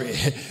surgery,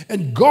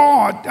 and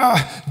God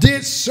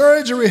did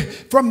surgery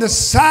from the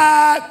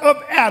side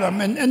of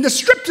Adam, and the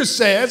scripture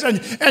says,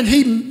 and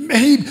he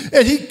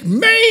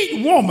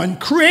made woman,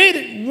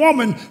 created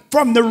woman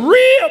from the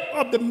rib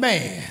of the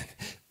man.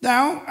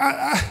 Now,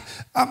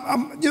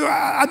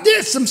 I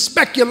did some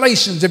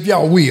speculations, if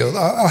y'all will,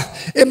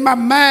 in my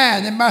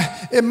mind,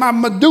 in my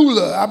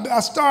medulla. I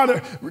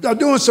started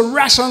doing some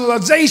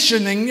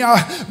rationalization, and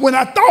when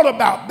I thought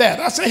about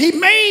that, I said he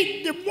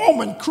made the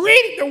woman,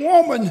 created the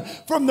woman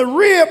from the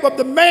rib of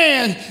the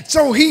man.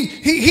 So he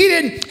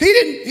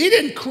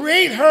didn't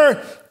create her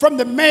from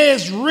the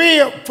man's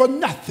rib for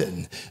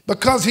nothing,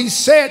 because he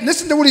said,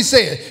 listen to what he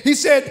said. He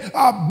said,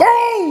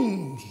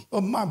 bones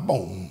of my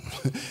bone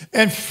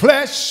and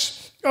flesh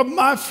of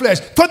my flesh.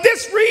 For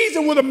this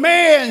reason will a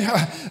man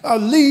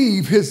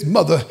leave his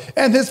mother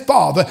and his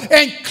father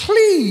and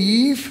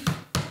cleave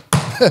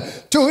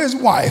to his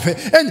wife.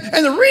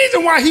 And the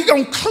reason why he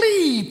gonna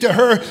cleave to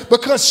her,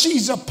 because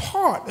she's a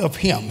part of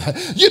him.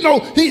 You know,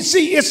 his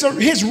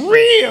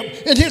rib,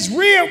 and his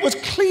rib was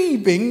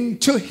cleaving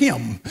to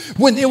him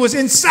when it was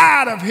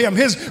inside of him.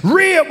 His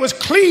rib was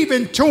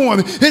cleaving to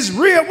him. His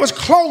rib was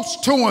close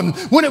to him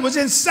when it was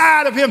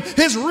inside of him.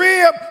 His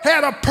rib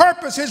had a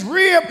purpose. His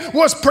rib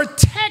was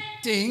protecting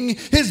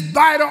his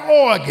vital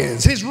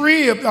organs. His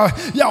rib,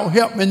 y'all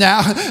help me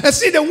now. And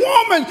see,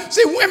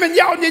 women,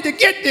 y'all need to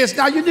get this.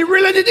 Now, you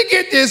really need to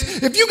get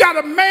this. If you got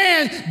a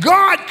man,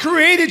 God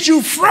created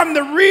you from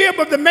the rib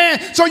of the man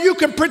so you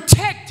can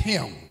protect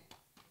him.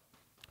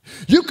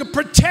 You can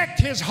protect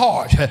his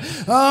heart.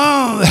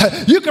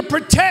 You can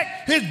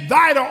protect his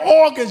vital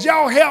organs.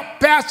 Y'all help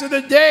Pastor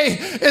today.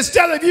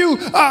 Instead of you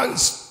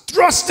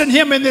thrusting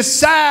him in this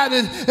side,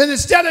 and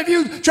instead of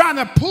you trying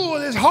to pull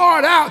his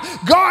heart out,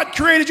 God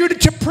created you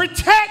to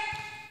protect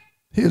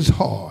his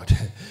heart.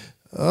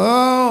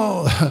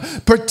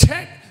 Oh,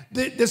 protect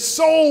the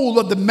soul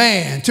of the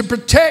man, to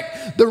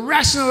protect the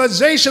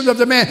rationalization of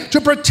the man, to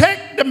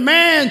protect the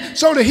man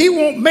so that he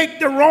won't make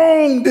the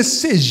wrong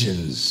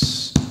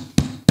decisions.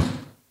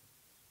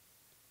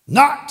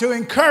 Not to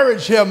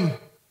encourage him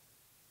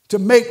to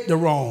make the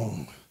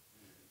wrong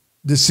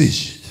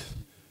decision,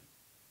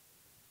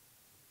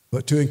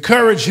 but to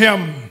encourage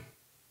him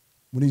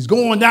when he's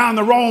going down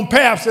the wrong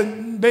path. Say,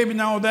 baby,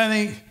 no, that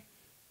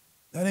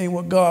ain't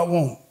what God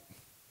wants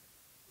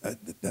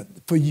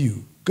for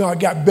you.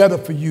 God got better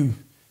for you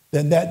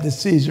than that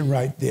decision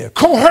right there.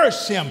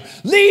 Coerce him.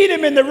 Lead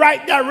him in the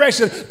right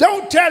direction.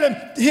 Don't tell him,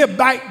 he'll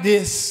bite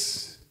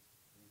this.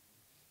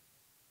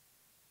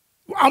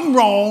 I'm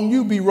wrong.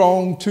 You be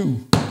wrong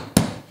too.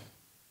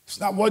 It's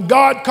not what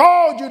God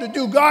called you to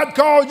do. God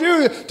called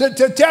you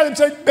to tell him,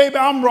 say, baby,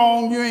 I'm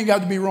wrong. You ain't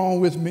got to be wrong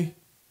with me.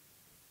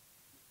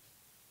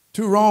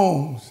 Two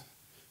wrongs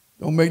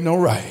don't make no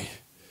right.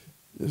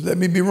 Just let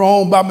me be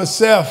wrong by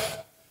myself.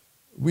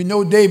 We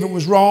know David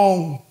was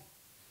wrong.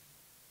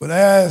 But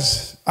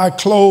as I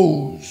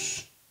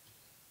close,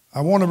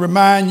 I want to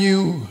remind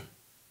you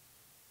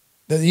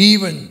that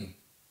even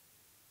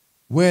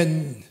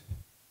when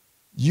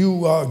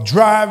you are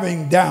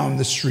driving down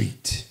the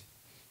street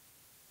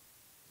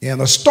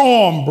and a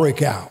storm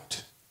breaks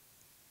out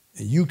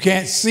and you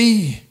can't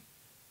see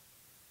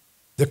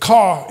the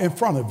car in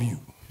front of you,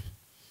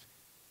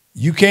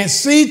 you can't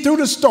see through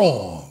the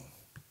storm.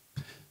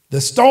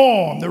 The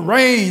storm, the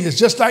rain is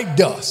just like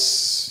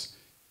dust.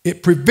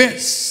 It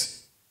prevents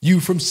you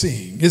from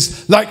seeing.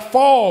 It's like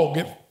fog.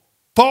 It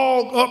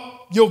fog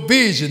up your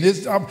vision.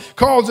 It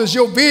causes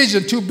your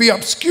vision to be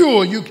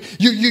obscure. You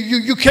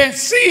can't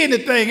see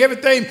anything.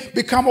 Everything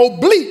become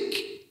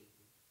oblique.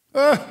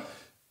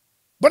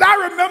 But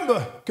I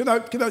remember, can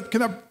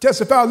I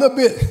testify a little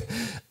bit?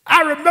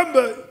 I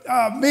remember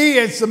me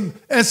and some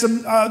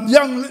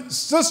young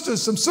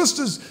sisters,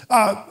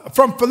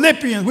 from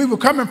Philippians. We were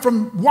coming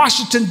from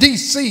Washington,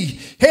 D.C.,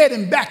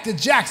 heading back to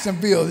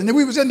Jacksonville. And then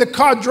we was in the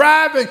car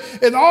driving,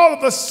 and all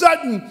of a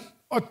sudden,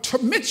 a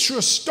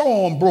tremendous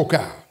storm broke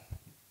out.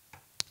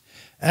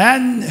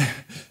 And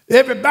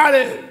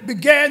everybody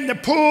began to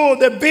pull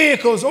their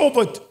vehicles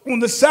over on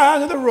the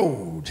side of the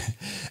road.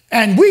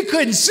 And we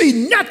couldn't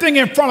see nothing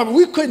in front of us.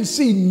 We couldn't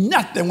see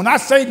nothing. When I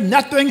say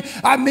nothing,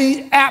 I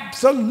mean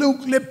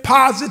absolutely,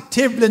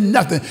 positively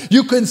nothing.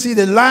 You couldn't see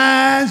the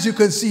lines. You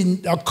couldn't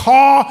see a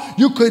car.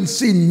 You couldn't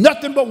see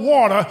nothing but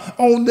water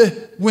on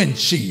the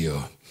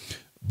windshield.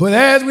 But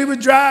as we were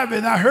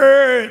driving, I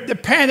heard the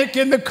panic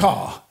in the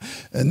car.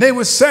 And they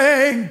were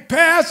saying,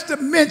 Pastor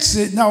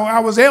Mincey. No, I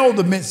was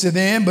Elder Mincey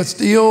then, but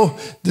still,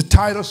 the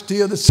title's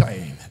still the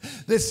same.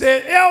 They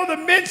said, Elder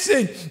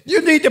Mincey,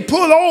 you need to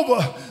pull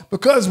over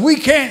because we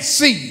can't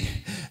see.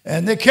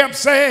 And they kept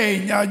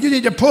saying, you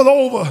need to pull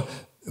over.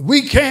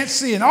 We can't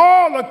see. And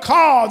all the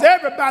cars,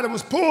 everybody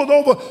was pulling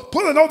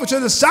over to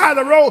the side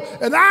of the road.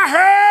 And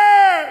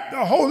I heard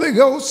the Holy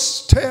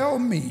Ghost tell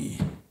me,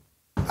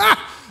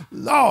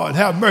 Lord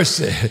have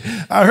mercy.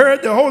 I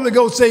heard the Holy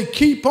Ghost say,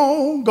 keep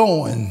on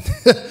going.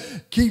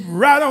 Keep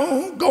right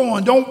on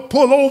going. Don't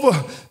pull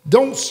over.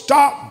 Don't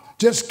stop.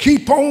 Just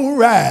keep on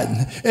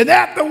riding. And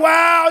after a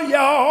while,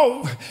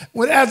 y'all,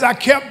 as I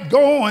kept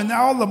going,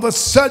 all of a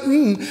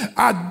sudden,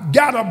 I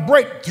got a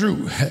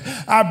breakthrough.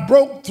 I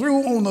broke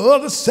through on the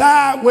other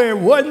side where it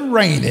wasn't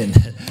raining.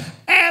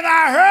 And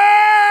I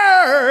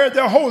heard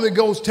the Holy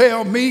Ghost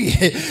tell me,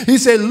 he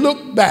said,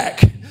 look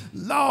back.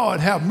 Lord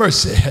have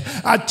mercy.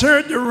 I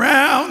turned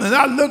around and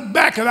I looked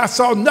back and I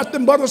saw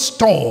nothing but a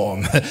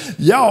storm.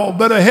 Y'all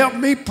better help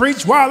me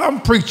preach while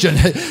I'm preaching.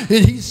 And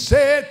he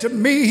said to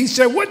me, he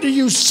said, what do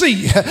you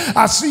see?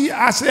 I see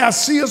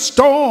a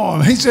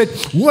storm. He said,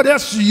 what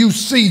else do you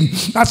see?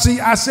 I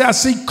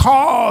see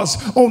cars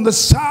on the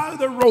side of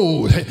the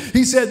road.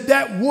 He said,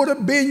 that would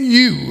have been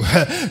you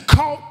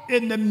caught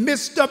in the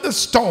midst of the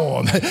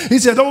storm. He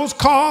said, those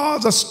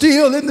cars are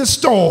still in the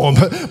storm,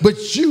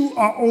 but you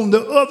are on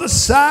the other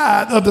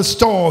side of the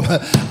storm.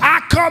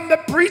 I come to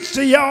preach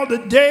to y'all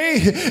today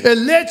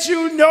and let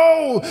you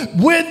know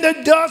when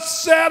the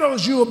dust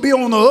settles, you will be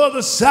on the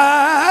other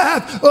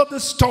side of the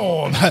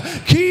storm.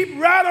 Keep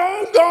right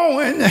on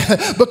going,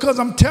 because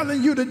I'm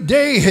telling you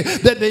today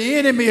that the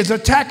enemy is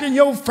attacking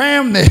your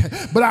family.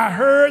 But I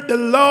heard the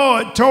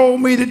Lord told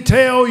me to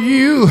tell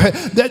you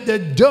that the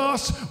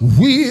dust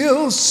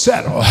will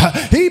settle.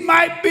 He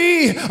might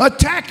be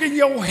attacking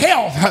your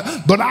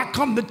health, but I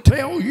come to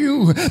tell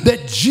you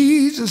that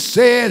Jesus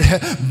said,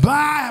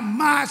 by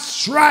my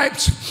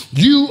stripes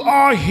you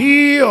are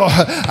healed.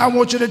 I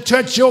want you to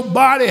touch your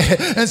body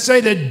and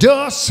say the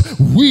dust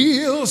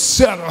will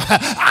settle.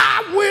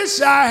 I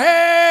wish I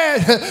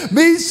had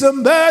me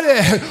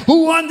somebody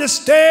who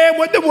understands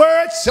what the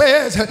word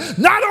says.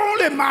 Not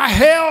only my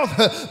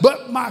health,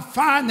 but my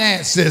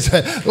finances.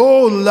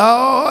 Oh,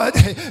 Lord.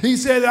 He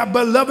said,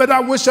 beloved, I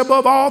wish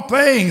above all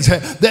things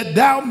that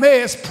thou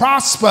mayest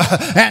prosper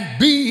and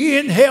be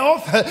in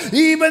health,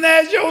 even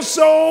as your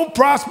soul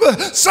prosper.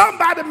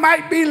 Somebody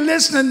might be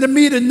listening to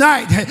me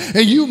tonight,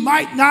 and you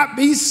might not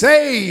be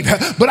saved,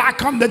 but I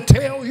come to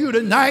tell you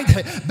tonight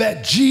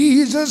that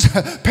Jesus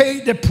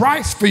paid the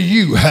price for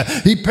you.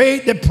 He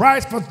paid the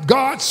price, for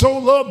God so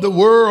loved the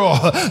world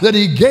that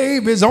he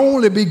gave his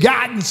only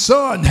begotten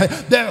Son,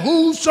 that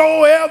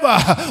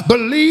whosoever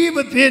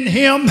believeth in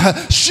him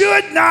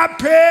should not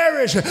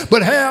perish,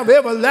 but have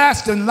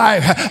everlasting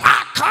life.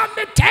 I come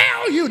to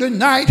tell you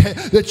tonight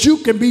that you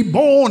can be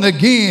born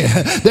again,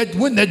 that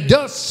when the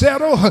dust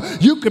settles,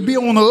 you can be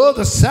on the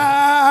other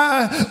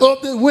side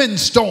of the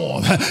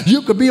windstorm.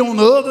 You could be on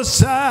the other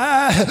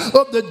side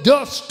of the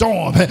dust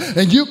storm,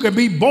 and you can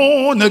be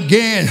born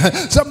again.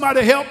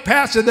 Somebody help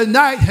Pastor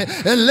tonight,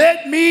 and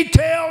let me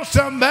tell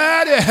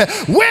somebody,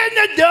 when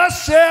the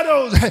dust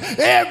settles,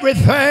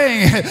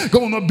 everything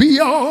gonna be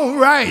all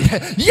right.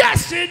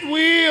 Yes, it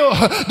will.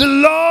 The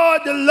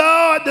Lord,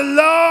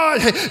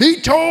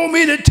 he told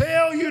me to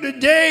tell you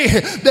today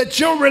that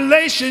your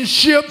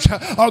relationships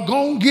are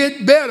gonna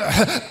get better.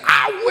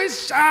 I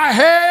wish I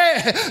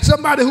had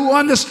somebody who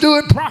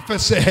understood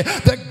prophecy,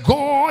 that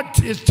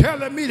God is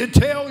telling me to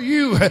tell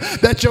you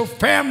that your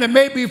family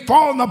may be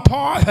falling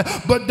apart,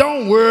 but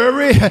don't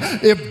worry.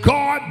 If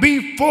God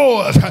be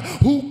for us,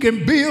 who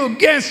can be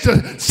against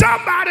us?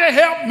 Somebody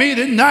help me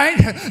tonight.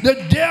 The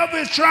devil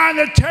is trying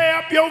to tear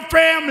up your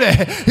family.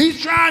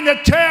 He's trying to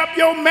tear up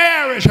your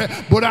marriage.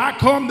 But I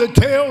come to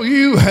tell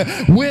you,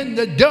 when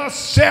the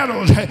dust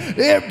settles,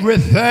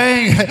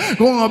 everything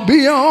gonna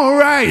be all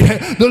right.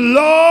 The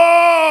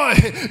Lord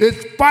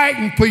is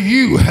fighting for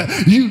you.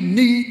 You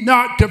need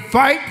not to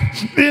fight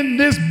in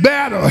this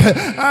battle.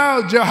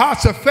 Oh,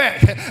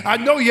 Jehoshaphat, I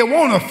know you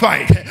want to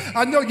fight.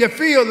 I know you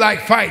feel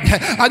like fighting.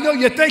 I know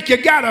you think you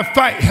got to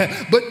fight.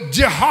 But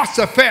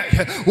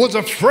Jehoshaphat was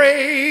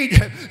afraid.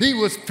 He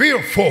was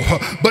fearful.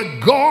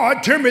 But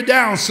God, turn me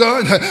down,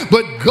 son.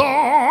 But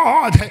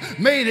God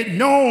made it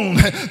known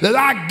that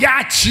I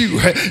got you.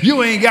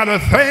 You ain't got a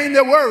thing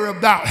to worry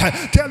about.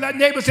 Tell that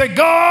neighbor, say,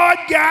 God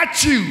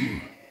got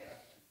you.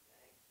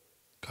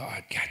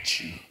 God got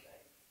you.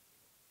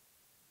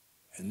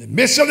 In the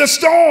midst of the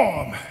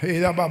storm,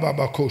 in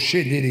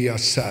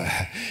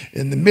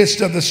the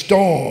midst of the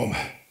storm,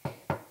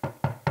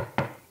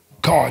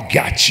 God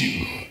got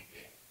you.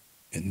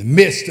 In the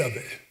midst of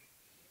it,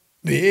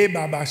 in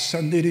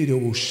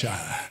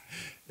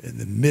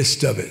the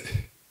midst of it,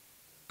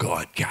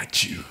 God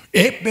got you.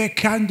 The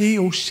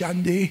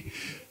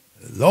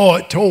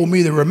Lord told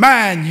me to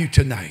remind you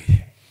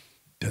tonight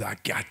that I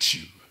got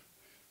you.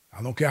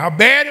 I don't care how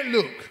bad it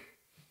looks.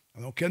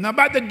 I don't care nothing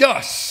about the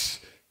dust.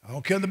 I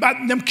don't care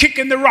about them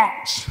kicking the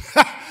rocks.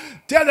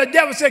 Tell the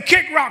devil, say,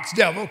 kick rocks,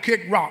 devil,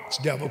 kick rocks,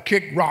 devil,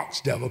 kick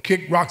rocks, devil,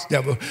 kick rocks,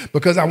 devil.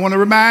 Because I want to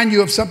remind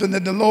you of something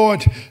that the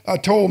Lord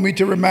told me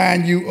to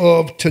remind you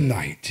of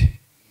tonight.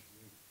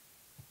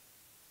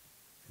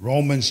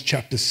 Romans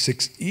chapter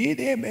 6.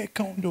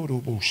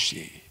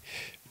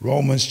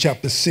 Romans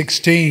chapter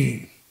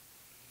 16.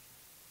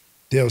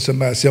 Tell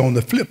somebody, say, on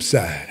the flip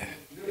side.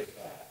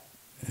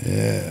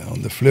 Yeah,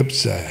 on the flip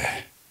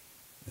side.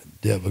 The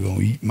devil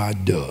gonna eat my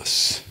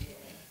dust.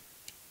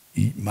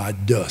 Eat my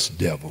dust,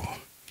 devil.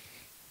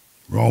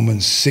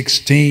 Romans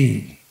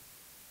 16.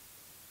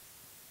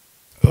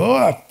 Oh,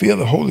 I feel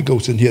the Holy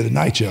Ghost in here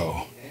tonight,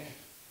 y'all.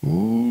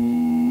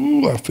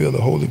 Ooh, I feel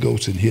the Holy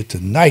Ghost in here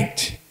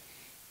tonight.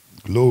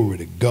 Glory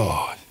to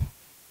God.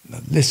 Now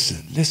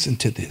listen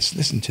to this.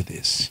 Listen to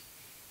this.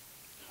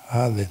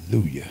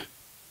 Hallelujah.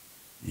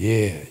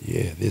 Yeah,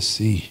 let's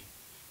see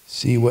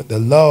what the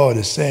Lord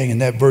is saying in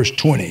that verse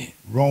 20.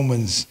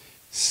 Romans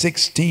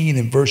 16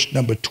 and verse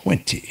number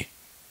 20.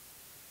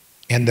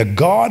 And the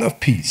God of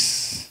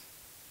peace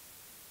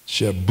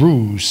shall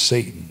bruise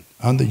Satan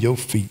under your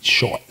feet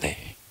shortly.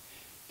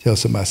 Tell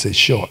somebody, say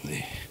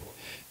shortly.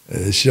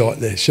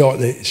 Shortly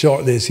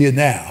is here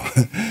now.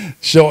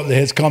 Shortly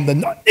has come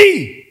tonight.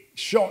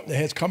 Shortly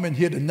has come in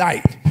here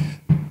tonight.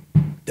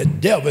 The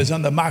devil is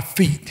under my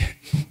feet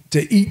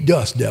to eat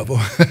dust, devil.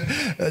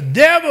 The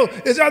devil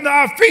is under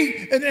our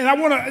feet. And I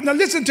want to, now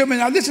listen to me,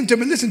 listen to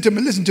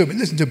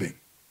me.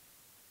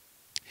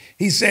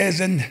 He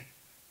says, and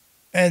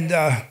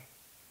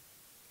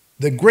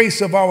the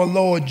grace of our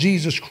Lord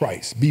Jesus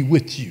Christ be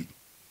with you.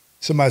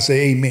 Somebody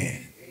say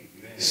amen.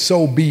 Amen.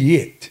 So be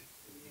it,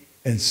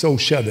 and so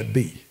shall it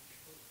be.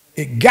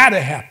 It got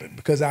to happen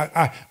because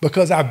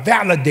I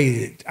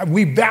validate it.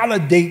 We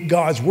validate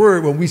God's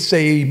word when we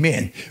say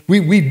amen.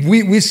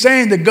 We're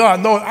saying to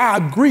God, Lord, I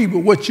agree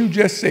with what you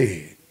just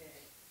said.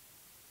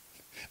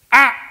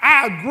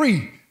 I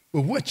agree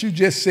with what you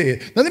just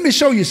said. Now, let me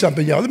show you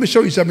something, y'all. Let me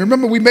show you something.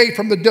 Remember, we made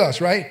from the dust,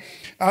 right?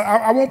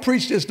 I won't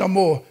preach this no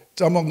more.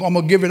 So I'm going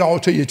to give it all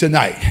to you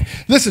tonight.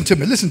 Listen to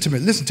me. Listen to me.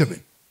 Listen to me.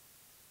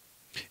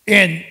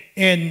 In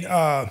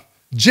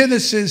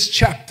Genesis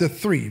chapter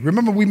 3,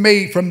 remember we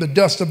made from the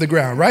dust of the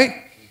ground, right?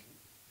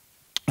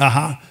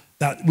 Now,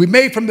 we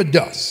made from the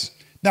dust.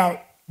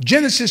 Now,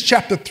 Genesis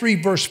chapter 3,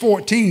 verse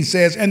 14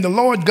 says, and the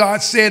Lord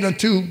God said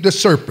unto the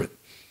serpent,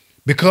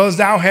 because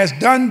thou hast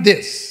done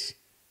this,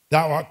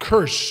 thou art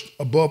cursed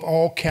above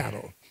all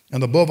cattle,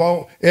 and above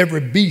all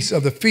every beast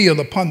of the field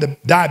upon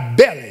thy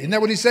belly. Isn't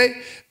that what he said?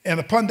 And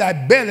upon thy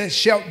belly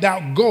shalt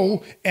thou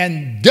go,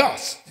 and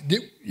dust.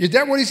 Is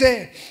that what he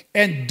said?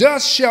 And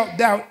dust shalt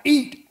thou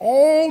eat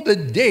all the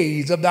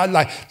days of thy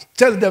life.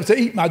 Tell the devil to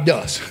eat my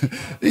dust.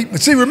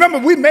 See, remember,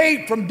 we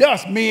made from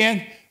dust,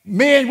 men.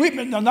 Men,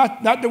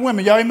 not the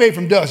women. Y'all ain't made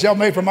from dust. Y'all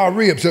made from our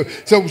ribs.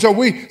 So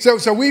we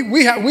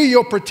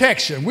your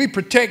protection. We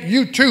protect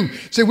you too.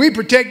 See, we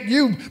protect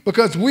you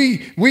because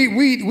we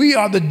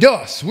are the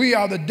dust. We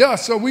are the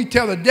dust. So we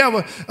tell the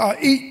devil,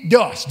 eat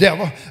dust,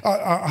 devil.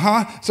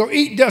 So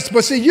eat dust.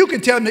 But see, you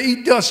can tell him to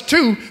eat dust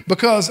too,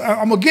 because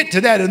I'm gonna get to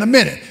that in a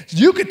minute.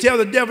 You could tell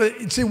the devil.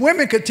 See,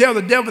 women could tell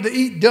the devil to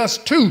eat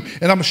dust too,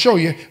 and I'm gonna show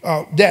you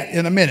that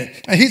in a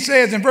minute. And he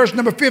says in verse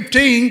number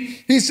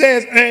 15, he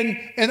says,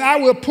 and I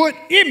will put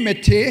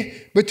enmity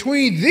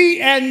between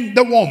thee and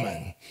the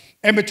woman,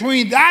 and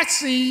between thy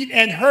seed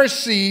and her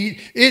seed.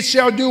 It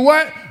shall do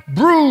what?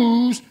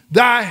 Bruise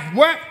thy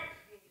what?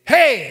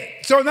 Head.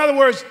 So in other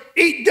words,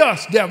 eat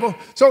dust, devil.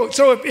 So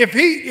if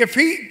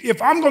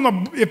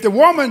the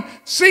woman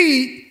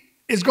seed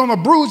is gonna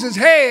bruise his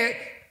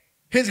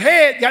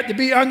head got to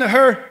be under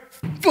her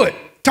foot.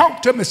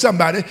 Talk to me,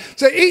 somebody.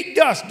 Say, eat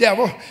dust,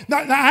 devil.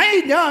 Now I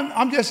ain't done.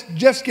 I'm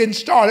just getting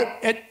started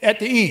at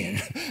the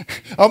end.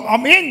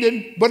 I'm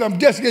ending, but I'm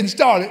just getting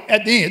started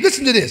at the end.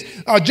 Listen to this.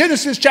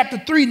 Genesis chapter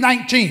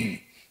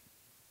 3:19.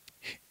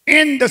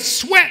 In the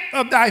sweat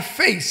of thy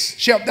face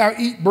shalt thou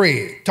eat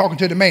bread, talking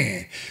to the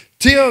man,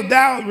 till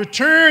thou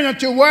return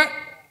unto what?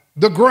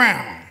 The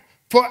ground.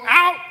 For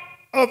out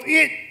of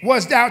it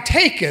was thou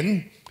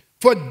taken,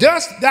 for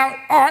dust thou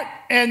art,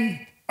 and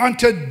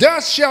unto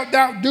dust shalt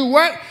thou do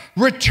what?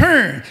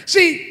 Return.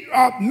 See,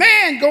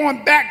 man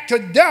going back to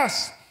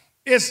dust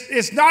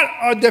is not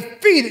a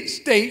defeated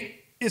state.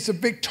 It's a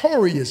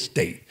victorious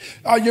state.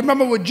 You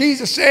remember what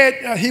Jesus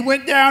said? He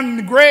went down in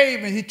the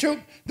grave and he took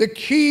the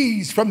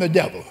keys from the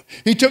devil.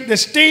 He took the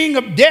sting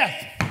of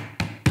death.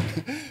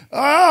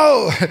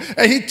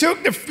 And he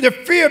took the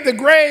fear of the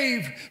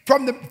grave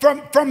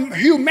from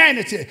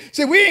humanity.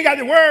 See, we ain't got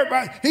to worry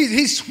about it.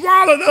 He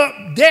swallowed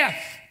up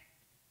death.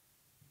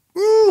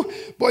 Ooh,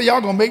 boy,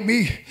 y'all gonna make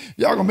me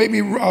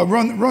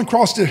run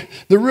across the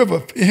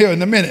river here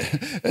in a minute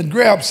and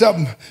grab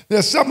something.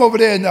 There's something over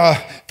there in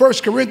 1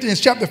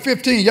 Corinthians chapter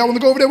 15. Y'all want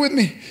to go over there with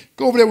me?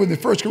 Go over there with me,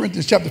 1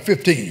 Corinthians chapter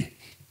 15.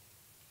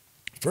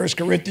 1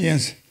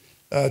 Corinthians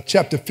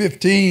chapter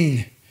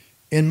 15.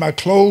 In my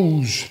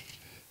clothes,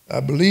 I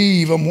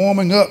believe I'm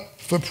warming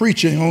up for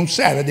preaching on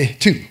Saturday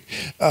too.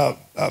 1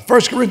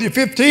 Corinthians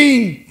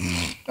 15.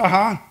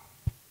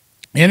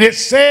 And it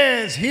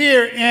says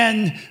here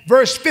in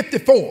verse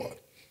 54,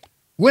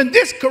 when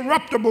this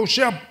corruptible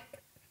shall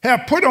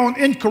have put on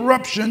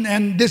incorruption,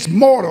 and this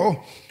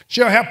mortal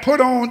shall have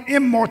put on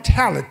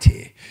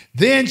immortality,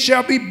 then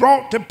shall be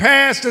brought to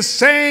pass the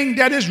saying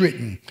that is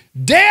written,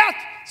 death,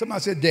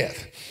 somebody said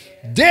death,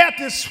 death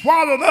is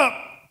swallowed up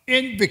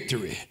in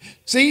victory.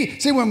 See,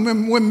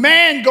 when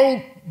man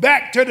goes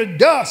back to the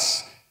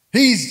dust,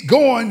 he's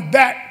going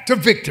back to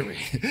victory.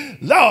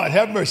 Lord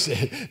have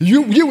mercy.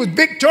 You was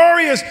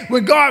victorious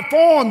when God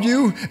formed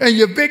you, and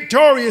you're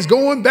victorious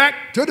going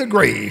back to the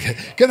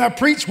grave. Can I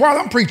preach while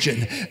I'm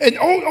preaching? And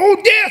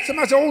oh death,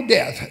 somebody say, oh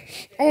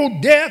death.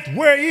 Oh death,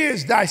 where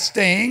is thy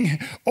sting?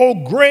 Oh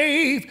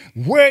grave,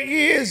 where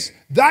is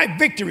thy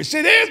victory?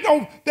 See,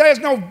 there's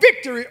no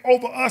victory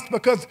over us,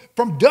 because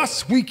from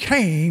dust we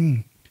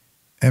came,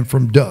 and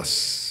from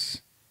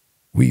dust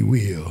we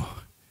will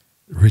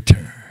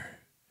return.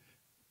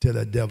 Tell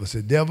that devil,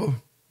 say, devil,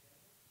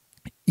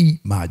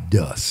 eat my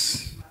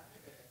dust.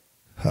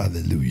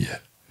 Hallelujah.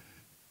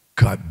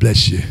 God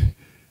bless you.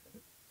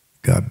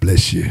 God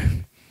bless you.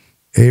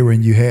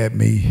 Aaron, you had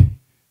me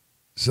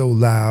so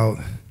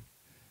loud,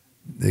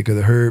 they could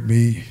have heard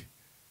me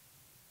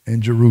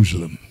in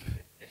Jerusalem.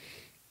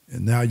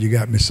 And now you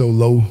got me so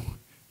low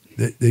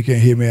that they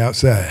can't hear me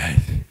outside.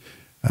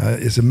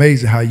 It's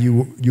amazing how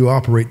you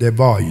operate that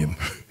volume.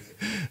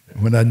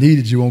 When I need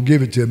it, you won't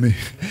give it to me.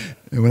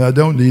 And when I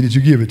don't need it, you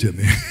give it to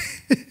me.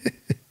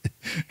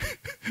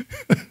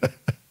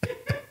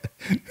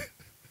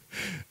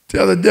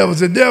 Tell the devil,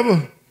 say,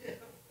 devil,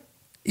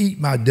 eat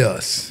my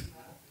dust.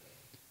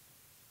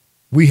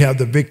 We have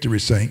the victory,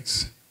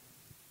 saints.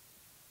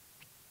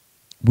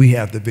 We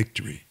have the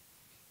victory.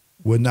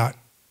 We're not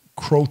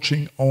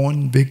crouching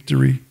on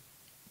victory.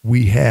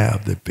 We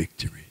have the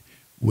victory.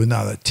 We're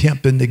not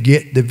attempting to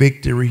get the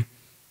victory.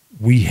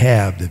 We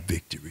have the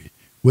victory.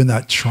 We're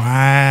not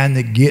trying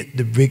to get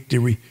the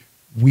victory.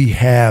 We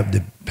have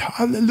the,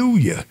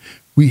 hallelujah,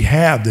 we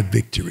have the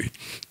victory.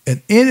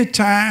 And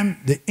anytime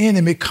the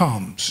enemy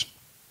comes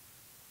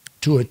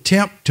to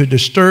attempt to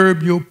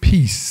disturb your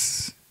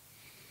peace,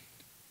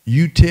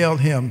 you tell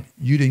him,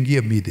 you didn't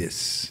give me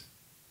this.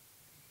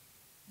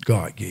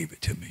 God gave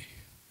it to me.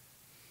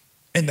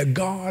 And the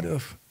God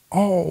of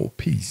all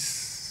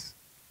peace,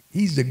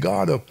 he's the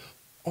God of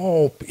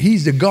all,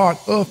 he's the God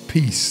of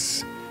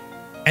peace.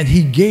 And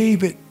he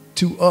gave it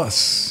to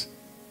us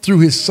through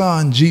his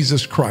son,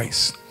 Jesus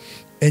Christ.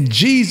 And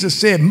Jesus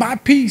said, my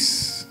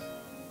peace,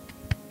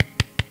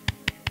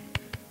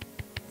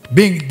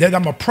 being that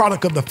I'm a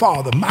product of the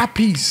Father, my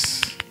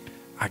peace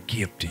I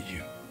give to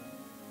you.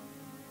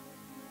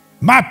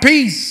 My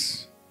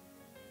peace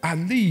I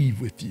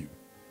leave with you.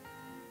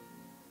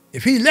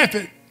 If he left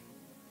it,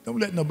 don't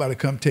let nobody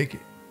come take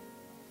it.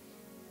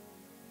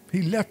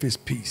 He left his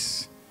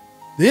peace.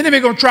 The enemy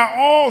going to try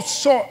all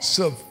sorts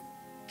of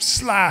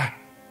sly,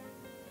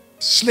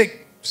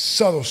 slick,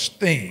 subtle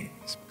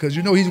things, because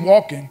you know he's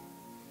walking.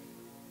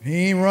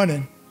 He ain't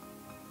running.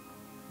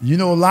 You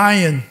know a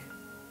lion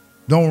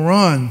don't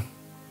run.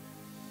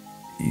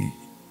 He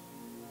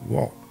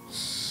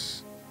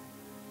walks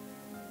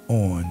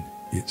on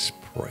its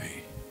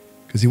prey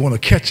because he want to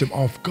catch him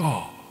off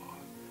guard.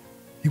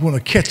 He want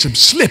to catch him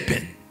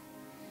slipping.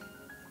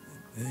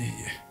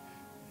 You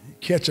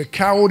catch a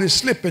coyote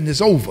slipping,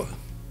 it's over.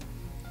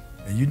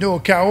 And you know a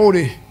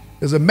coyote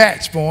is a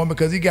match for him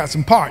because he got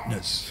some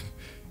partners.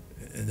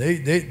 And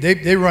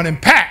they run in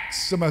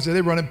packs. Somebody said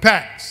they run in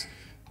packs.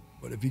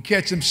 But if you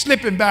catch him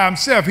slipping by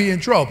himself, he in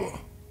trouble.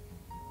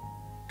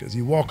 Because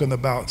he's walking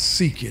about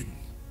seeking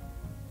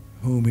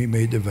whom he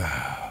may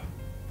devour.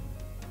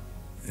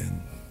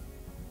 And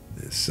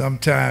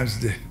sometimes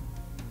the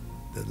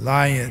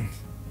lion,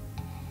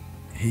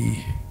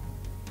 he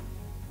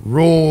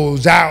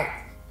rolls out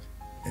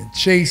and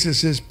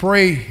chases his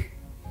prey.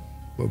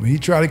 But when he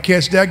try to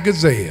catch that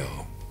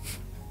gazelle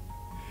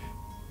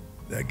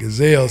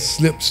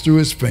slips through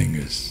his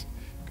fingers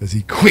because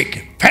he quick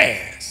and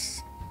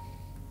fast.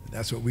 And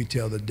that's what we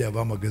tell the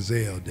devil. I'm a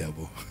gazelle,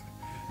 devil.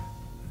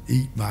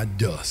 Eat my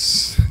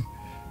dust.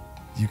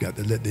 You got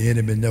to let the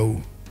enemy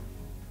know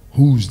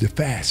who's the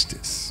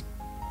fastest.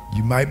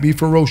 You might be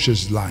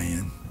ferocious,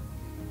 lion.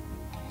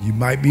 You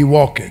might be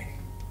walking.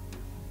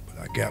 But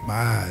I got my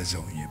eyes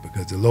on you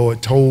because the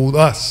Lord told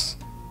us,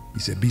 he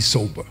said, be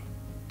sober.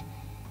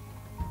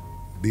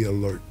 Be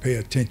alert. Pay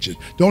attention.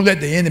 Don't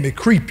let the enemy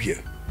creep you.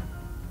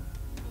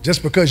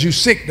 Just because you're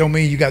sick don't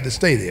mean you got to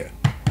stay there.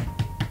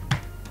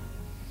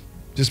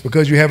 Just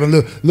because you have a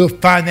little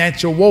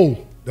financial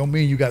woe don't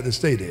mean you got to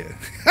stay there.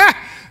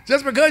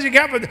 Just because you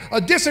have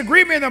a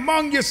disagreement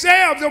among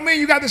yourselves don't mean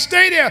you got to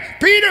stay there.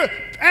 Peter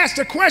asked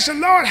the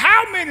question, Lord,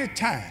 how many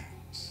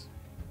times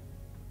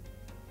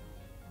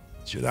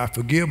should I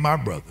forgive my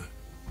brother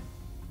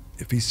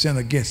if he sinned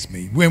against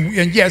me?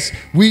 And yes,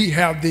 we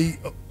have the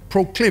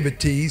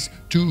proclivities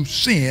to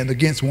sin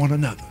against one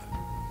another.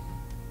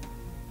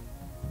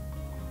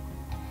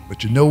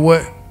 But you know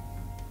what?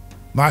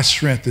 My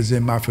strength is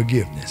in my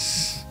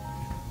forgiveness.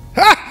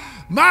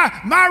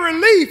 My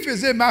relief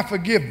is in my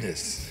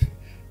forgiveness.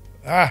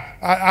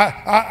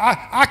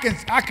 I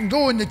can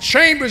go in the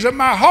chambers of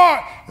my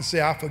heart and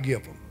say, I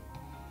forgive them.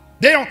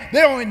 They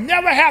don't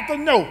never have to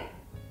know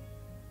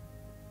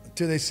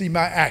until they see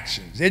my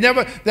actions. I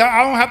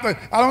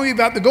don't even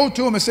have to go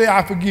to them and say,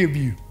 I forgive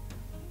you.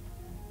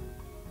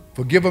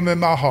 Forgive them in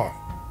my heart.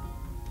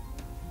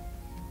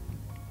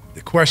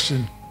 The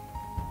question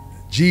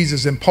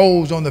Jesus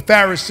imposed on the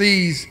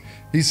Pharisees,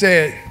 he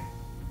said,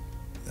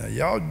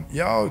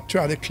 y'all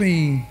try to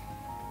clean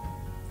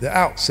the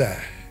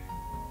outside,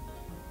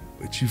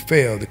 but you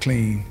fail to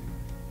clean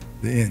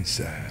the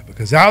inside.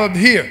 Because out of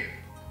here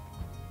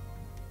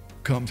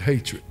comes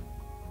hatred.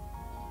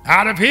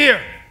 Out of here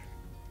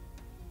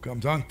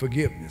comes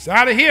unforgiveness.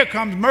 Out of here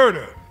comes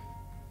murder.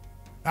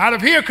 Out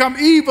of here come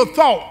evil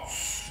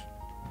thoughts.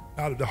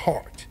 Out of the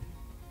heart.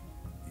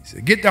 He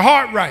said, get the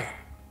heart right.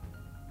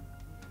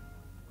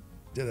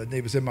 Did our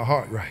neighbor say my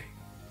heart right?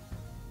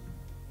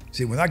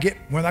 See, when I get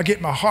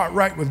my heart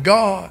right with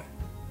God,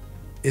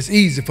 it's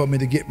easy for me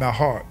to get my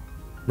heart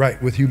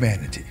right with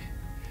humanity.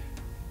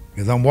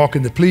 Because I'm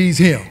walking to please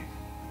him.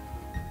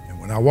 And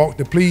when I walk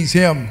to please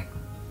him,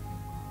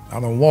 I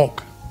don't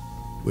walk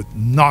with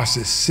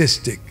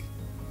narcissistic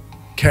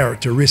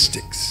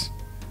characteristics.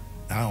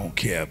 I don't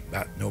care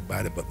about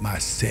nobody but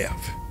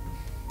myself.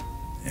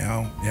 You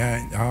know,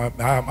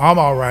 I'm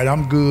all right.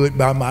 I'm good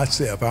by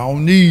myself. I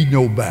don't need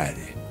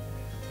nobody.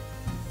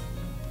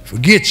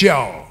 Forget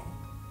y'all.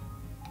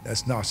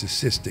 That's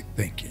narcissistic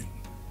thinking.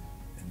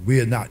 And we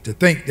are not to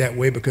think that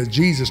way because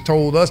Jesus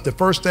told us the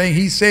first thing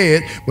he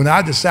said when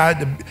I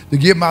decided to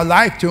give my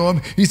life to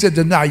him, he said,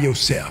 deny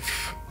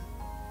yourself.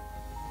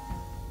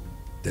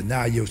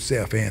 Deny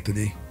yourself,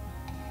 Anthony.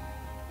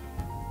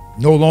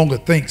 No longer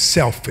think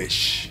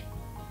selfish.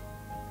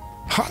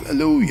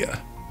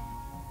 Hallelujah.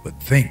 But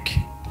think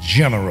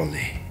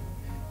generally.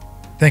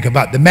 Think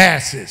about the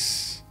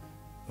masses.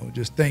 Don't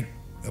just think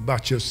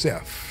about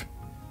yourself.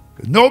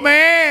 Because no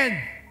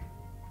man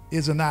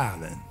is an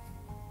island.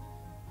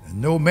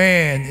 No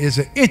man is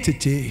an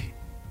entity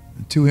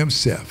to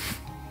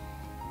himself.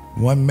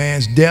 One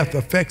man's death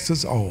affects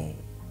us all,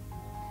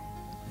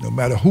 no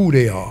matter who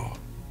they are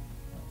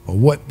or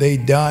what they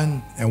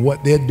done and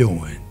what they're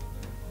doing.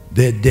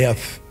 Their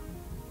death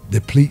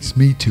depletes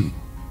me too.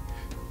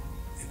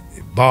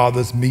 It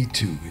bothers me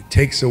too. It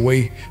takes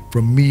away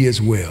from me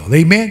as well.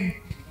 Amen?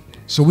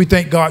 So we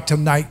thank God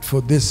tonight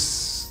for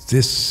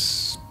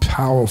this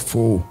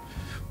powerful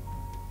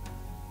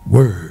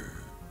word.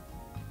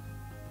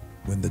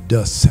 When the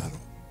dust settles,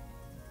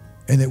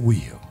 and it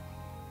will.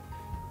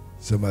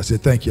 Somebody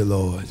said, thank you,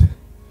 Lord,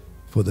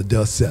 for the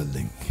dust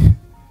settling.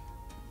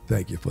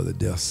 Thank you for the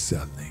dust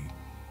settling.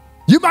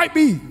 You might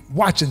be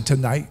watching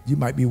tonight. You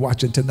might be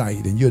watching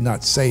tonight, and you're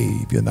not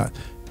saved.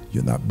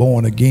 You're not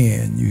born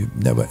again. You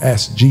never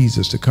asked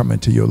Jesus to come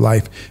into your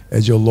life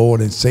as your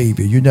Lord and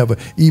Savior. You never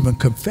even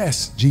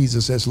confessed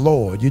Jesus as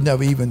Lord. You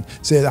never even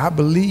said, I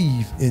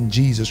believe in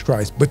Jesus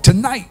Christ. But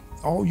tonight,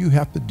 all you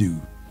have to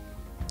do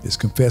is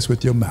confess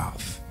with your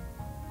mouth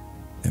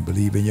and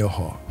believe in your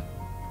heart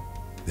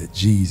that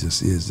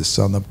Jesus is the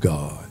Son of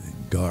God.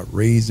 And God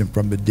raised him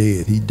from the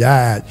dead. He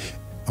died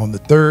on the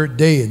third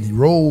day, and he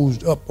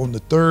rose up on the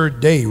third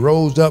day,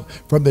 rose up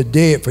from the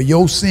dead for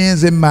your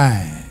sins and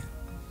mine.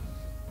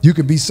 You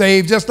can be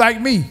saved just like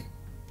me.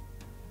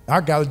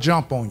 I got to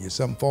jump on you.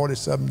 Some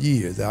 40-something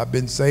years I've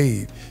been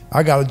saved.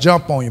 I got to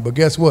jump on you, but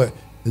guess what?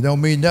 It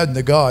don't mean nothing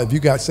to God. If you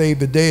got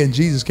saved today and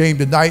Jesus came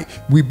tonight,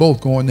 we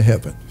both going to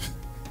heaven.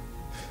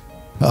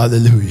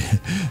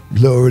 Hallelujah.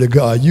 Glory to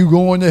God. You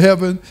going to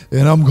heaven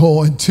and I'm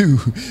going too.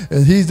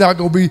 And he's not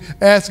going to be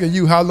asking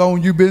you how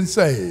long you've been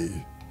saved.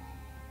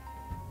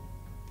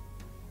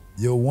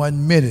 Your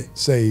 1 minute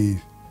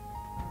saved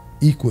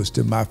equals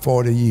to my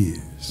 40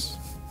 years.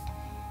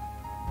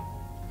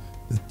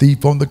 The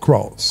thief on the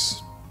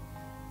cross.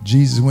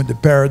 Jesus went to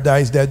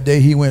paradise that day.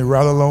 He went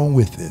right along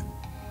with him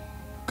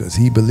because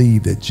he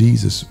believed that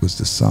Jesus was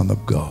the Son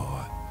of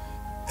God.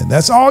 And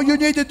that's all you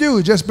need to do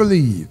is just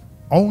believe.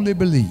 Only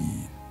believe.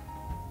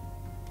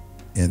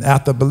 And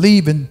after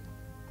believing,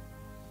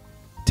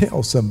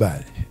 tell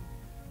somebody.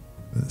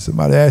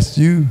 Somebody asks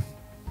you,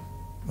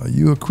 are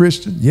you a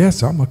Christian?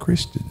 Yes, I'm a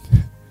Christian.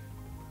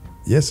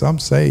 Yes, I'm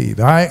saved.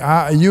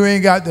 You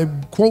ain't got to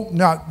quote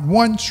not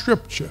one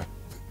scripture.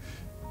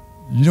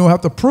 You don't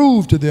have to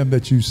prove to them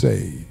that you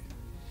saved.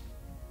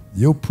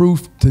 Your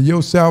proof to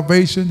your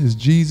salvation is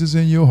Jesus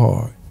in your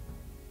heart.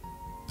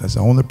 That's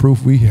the only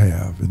proof we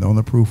have and the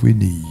only proof we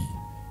need.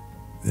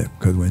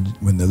 Because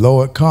when the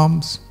Lord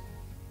comes,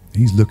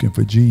 he's looking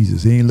for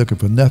Jesus. He ain't looking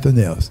for nothing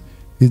else.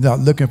 He's not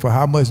looking for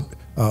how much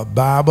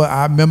Bible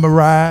I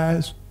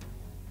memorized,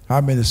 how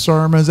many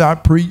sermons I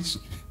preached.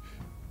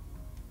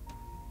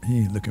 He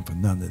ain't looking for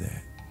none of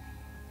that.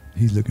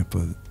 He's looking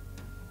for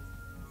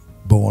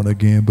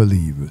born-again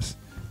believers.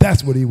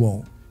 That's what he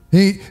wants.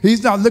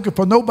 He's not looking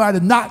for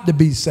nobody not to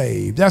be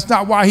saved. That's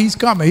not why he's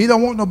coming. He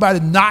don't want nobody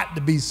not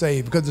to be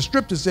saved because the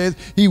scripture says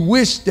he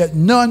wished that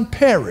none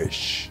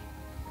perish,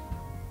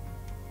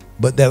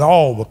 but that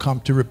all will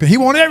come to repent. He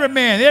wants every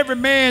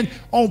man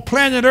on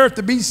planet Earth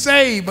to be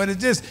saved, but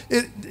it's just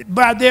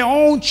by their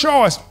own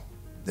choice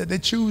that they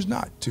choose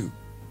not to.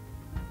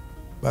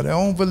 By their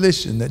own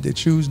volition that they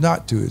choose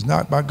not to. It's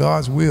not by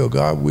God's will.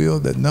 God will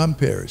that none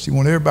perish. He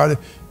wants everybody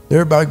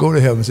go to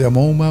heaven and say, I'm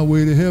on my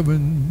way to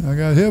heaven. I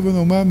got heaven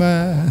on my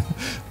mind.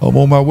 I'm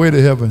on my way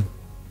to heaven.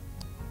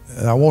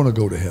 And I want to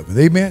go to heaven.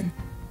 Amen?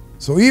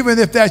 So even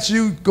if that's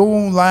you, go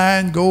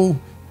online, go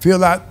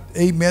fill out,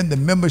 amen, the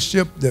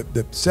membership,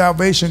 the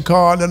salvation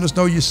card. Let us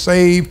know you're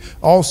saved.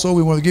 Also,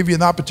 we want to give you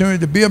an opportunity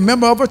to be a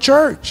member of a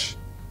church.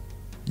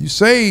 You're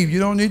saved. You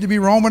don't need to be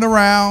roaming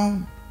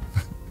around.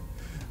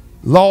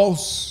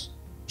 Lost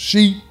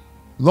sheep,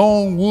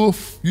 lone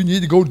wolf. You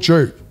need to go to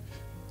church.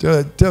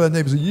 Tell that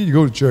neighbor, you need to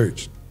go to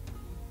church.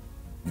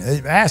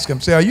 Ask them,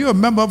 say, are you a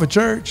member of a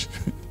church?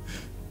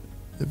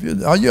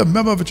 Are you a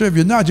member of a church? If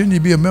you're not, you need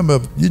to be a member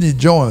of, you need to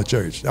join a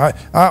church.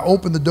 I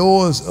open the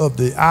doors of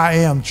the I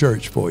Am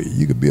Church for you.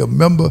 You could be a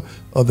member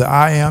of the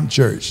I Am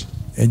Church.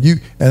 And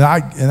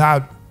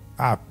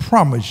I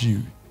promise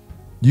you,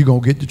 you're gonna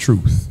get the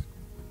truth.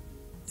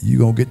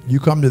 You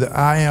come to the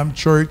I Am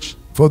Church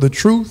for the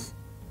truth,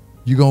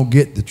 you're gonna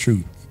get the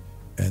truth.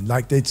 And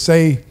like they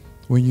say,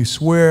 when you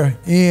swear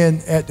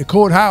in at the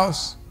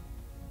courthouse,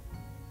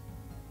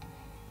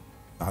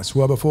 I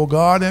swear before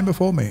God and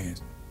before man.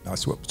 I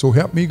swear, so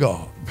help me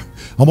God.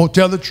 I'm gonna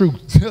tell the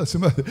truth. Tell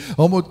somebody,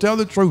 I'm gonna tell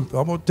the truth.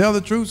 I'm gonna tell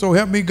the truth, so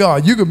help me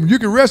God. You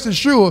can rest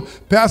assured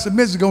Pastor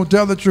Mincey is gonna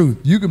tell the truth.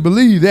 You can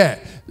believe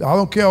that. I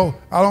don't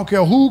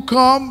care who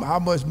come, how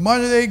much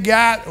money they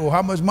got, or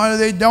how much money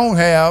they don't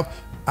have.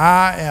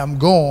 I am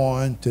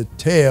going to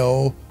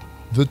tell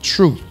the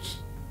truth.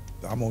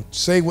 I'm going to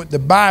say what the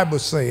Bible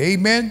say.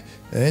 Amen.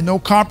 There ain't no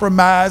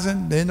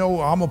compromising. There ain't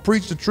no, I'm going to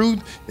preach the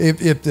truth.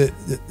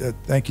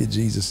 Thank you,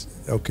 Jesus.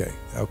 Okay,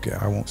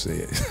 I won't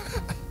say it.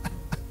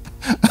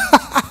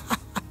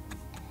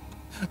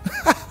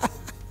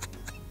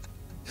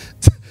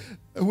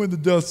 When the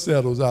dust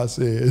settles, I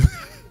said.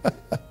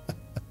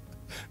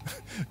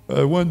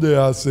 One day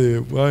I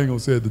said, well, I ain't going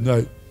to say it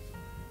tonight,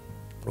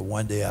 but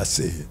one day I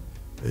said,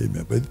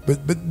 amen.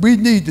 But we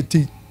need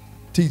to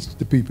teach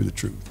the people the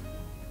truth.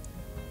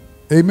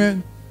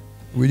 Amen.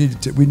 We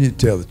need to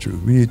tell the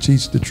truth. We need to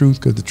teach the truth,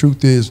 because the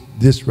truth is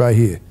this right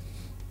here.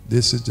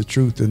 This is the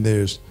truth, and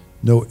there's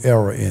no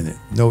error in it.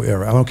 No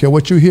error. I don't care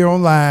what you hear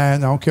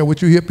online. I don't care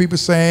what you hear people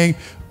saying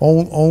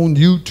on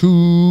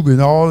YouTube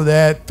and all of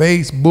that,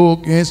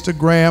 Facebook,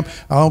 Instagram.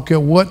 I don't care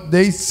what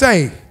they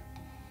say.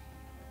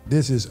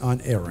 This is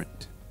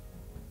unerrant.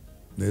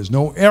 There's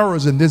no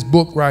errors in this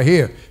book right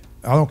here.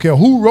 I don't care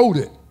who wrote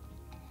it.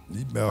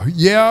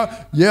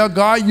 Yeah,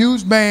 God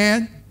used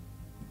man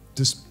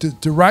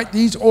to write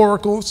these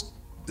oracles,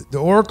 the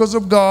oracles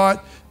of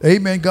God.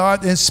 Amen.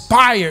 God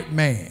inspired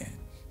man.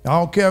 I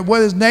don't care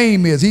what his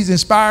name is. He's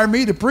inspired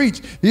me to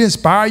preach. He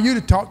inspired you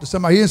to talk to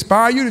somebody. He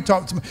inspired you to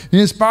talk to somebody. He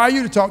inspired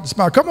you to talk to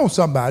somebody. Come on,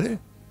 somebody.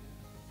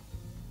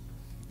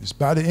 It's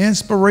by the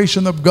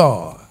inspiration of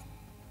God,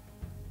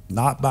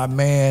 not by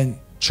man's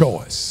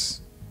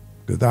choice.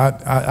 Because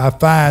I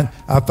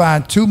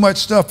find too much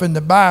stuff in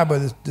the Bible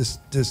that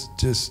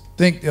just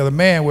think that a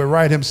man would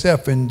write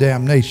himself in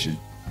damnation.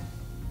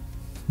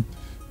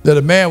 That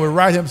a man would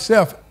write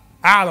himself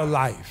out of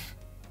life.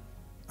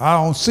 I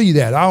don't see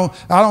that. I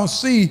don't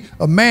see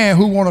a man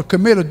who want to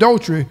commit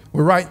adultery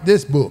will write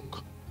this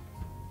book.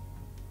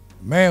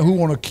 A man who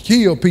want to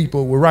kill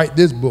people will write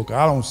this book.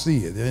 I don't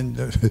see it. And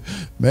a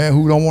man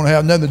who don't want to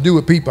have nothing to do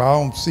with people, I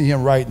don't see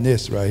him writing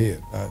this right here.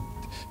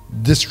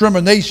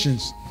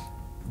 Discriminations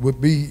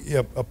would be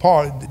a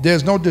part.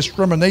 There's no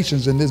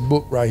discriminations in this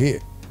book right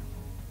here.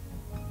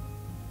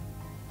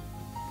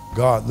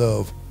 God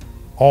loves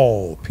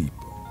all people.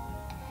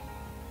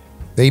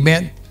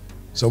 Amen.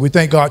 So we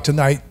thank God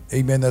tonight.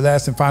 Amen. The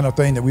last and final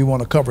thing that we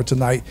want to cover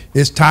tonight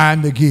is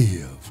time to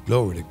give.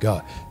 Glory to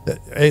God.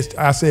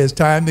 I say it's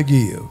time to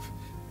give.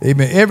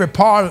 Amen. Every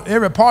part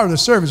of the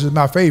service is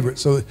my favorite.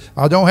 So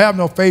I don't have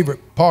no favorite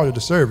part of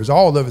the service.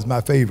 All of it is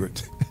my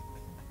favorite.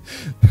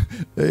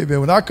 Amen.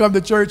 When I come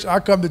to church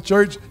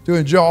to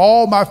enjoy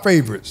all my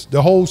favorites,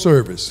 the whole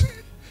service.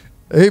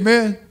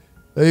 Amen.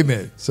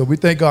 Amen. So we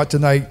thank God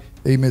tonight.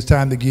 Amen. It's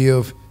time to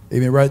give.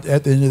 Amen. Right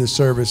at the end of the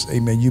service.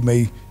 Amen. You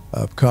may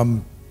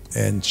come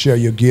and share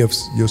your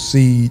gifts, your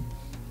seed,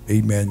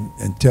 amen,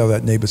 and tell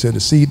that neighbor, say, the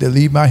seed that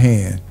leave my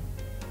hand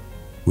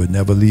will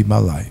never leave my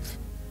life.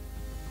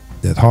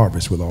 That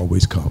harvest will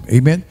always come,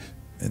 amen.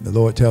 And the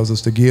Lord tells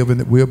us to give, and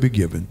it will be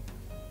given.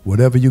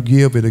 Whatever you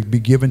give, it'll be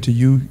given to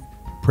you,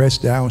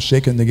 pressed down,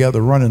 shaken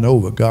together, running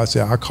over. God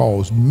said, I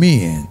cause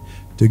men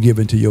to give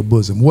into your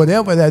bosom.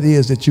 Whatever that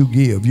is that you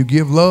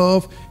give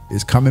love,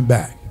 it's coming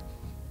back.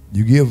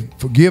 You give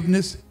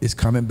forgiveness, it's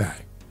coming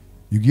back.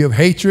 You give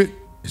hatred,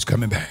 it's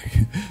coming back.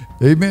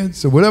 Amen.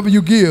 So whatever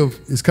you give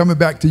is coming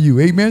back to you.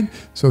 Amen.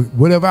 So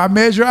whatever I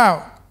measure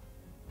out,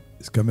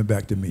 it's coming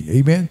back to me.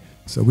 Amen.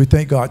 So we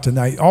thank God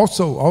tonight.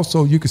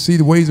 Also, you can see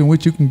the ways in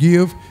which you can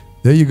give.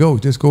 There you go.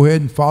 Just go ahead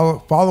and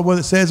follow what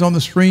it says on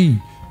the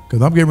screen,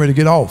 because I'm getting ready to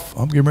get off.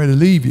 I'm getting ready to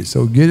leave you.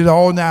 So get it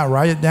all now.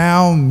 Write it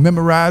down,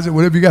 memorize it,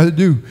 whatever you got to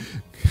do.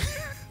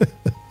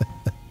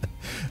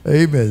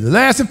 Amen. The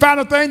last and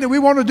final thing that we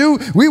want to do,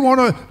 we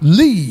want to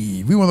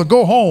leave. We want to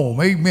go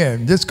home.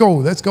 Amen. Let's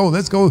go.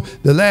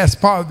 The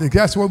last part,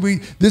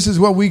 this is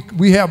what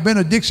we have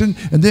benediction,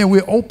 and then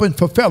we're open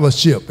for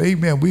fellowship.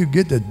 Amen. We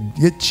get to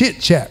chit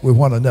chat with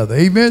one another.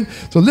 Amen.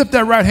 So lift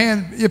that right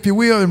hand, if you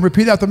will, and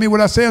repeat after me what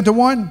I say unto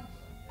one.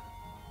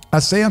 I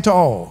say unto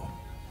all,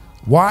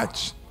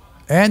 watch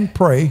and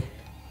pray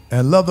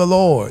and love the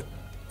Lord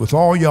with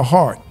all your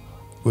heart,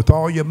 with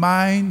all your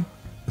mind,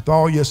 with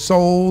all your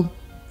soul,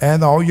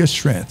 and all your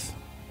strength,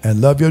 and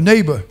love your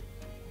neighbor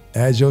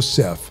as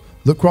yourself.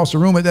 Look across the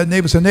room at that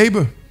neighbor. Say,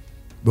 neighbor,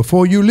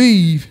 before you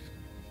leave,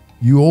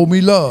 you owe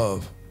me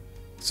love,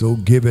 so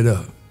give it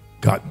up.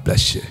 God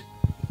bless you.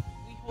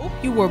 We hope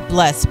you were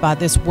blessed by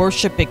this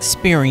worship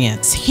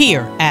experience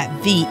here at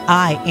the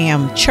I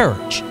Am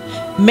Church.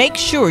 Make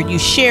sure you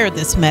share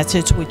this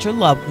message with your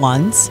loved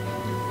ones.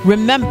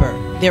 Remember,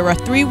 there are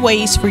 3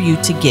 ways for you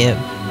to give.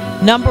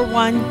 Number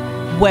 1,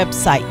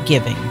 website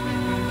giving.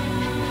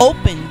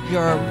 Open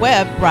your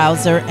web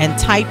browser and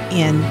type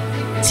in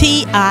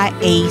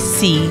tiacjax.org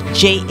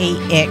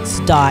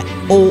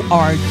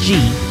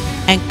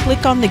and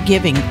click on the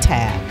giving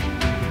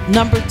tab.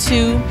 Number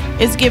 2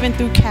 is giving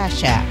through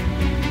Cash App.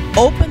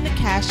 Open the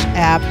Cash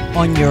App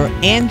on your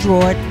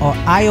Android or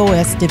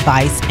iOS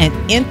device and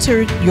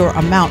enter your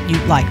amount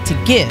you'd like to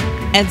give,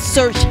 and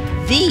search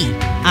the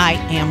I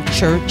Am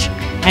Church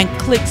and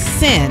click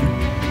send,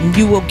 and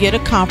you will get a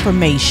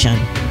confirmation.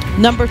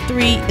 Number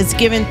 3 is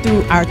given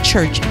through our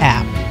church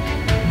app.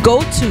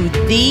 Go to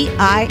the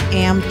I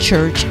Am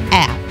Church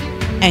app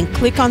and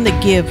click on the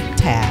Give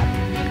tab,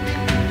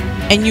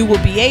 and you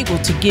will be able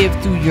to give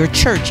through your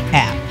church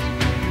app.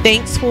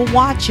 Thanks for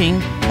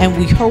watching, and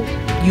we hope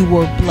you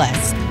were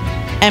blessed.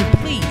 And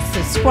please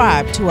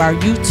subscribe to our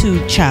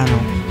YouTube channel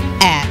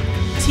at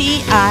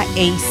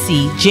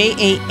TIACJAX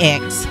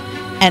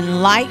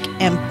and like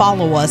and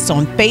follow us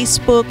on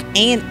Facebook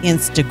and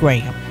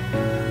Instagram.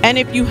 And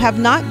if you have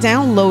not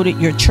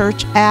downloaded your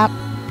church app,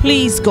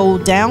 please go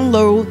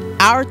download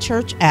our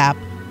church app.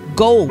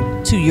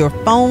 Go to your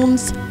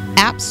phone's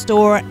app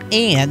store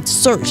and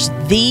search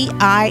The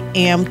I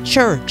Am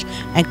Church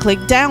and click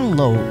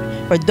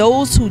download. For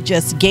those who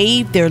just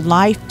gave their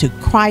life to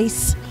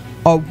Christ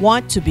or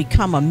want to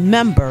become a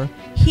member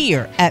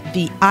here at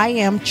The I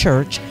Am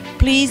Church,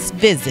 please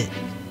visit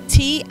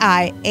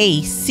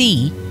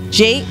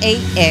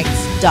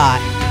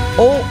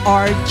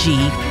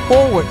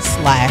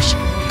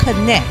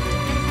tiaxjax.org/connect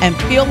and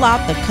fill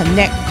out the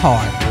Connect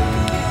card.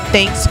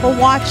 Thanks for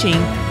watching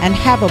and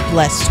have a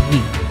blessed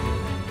week.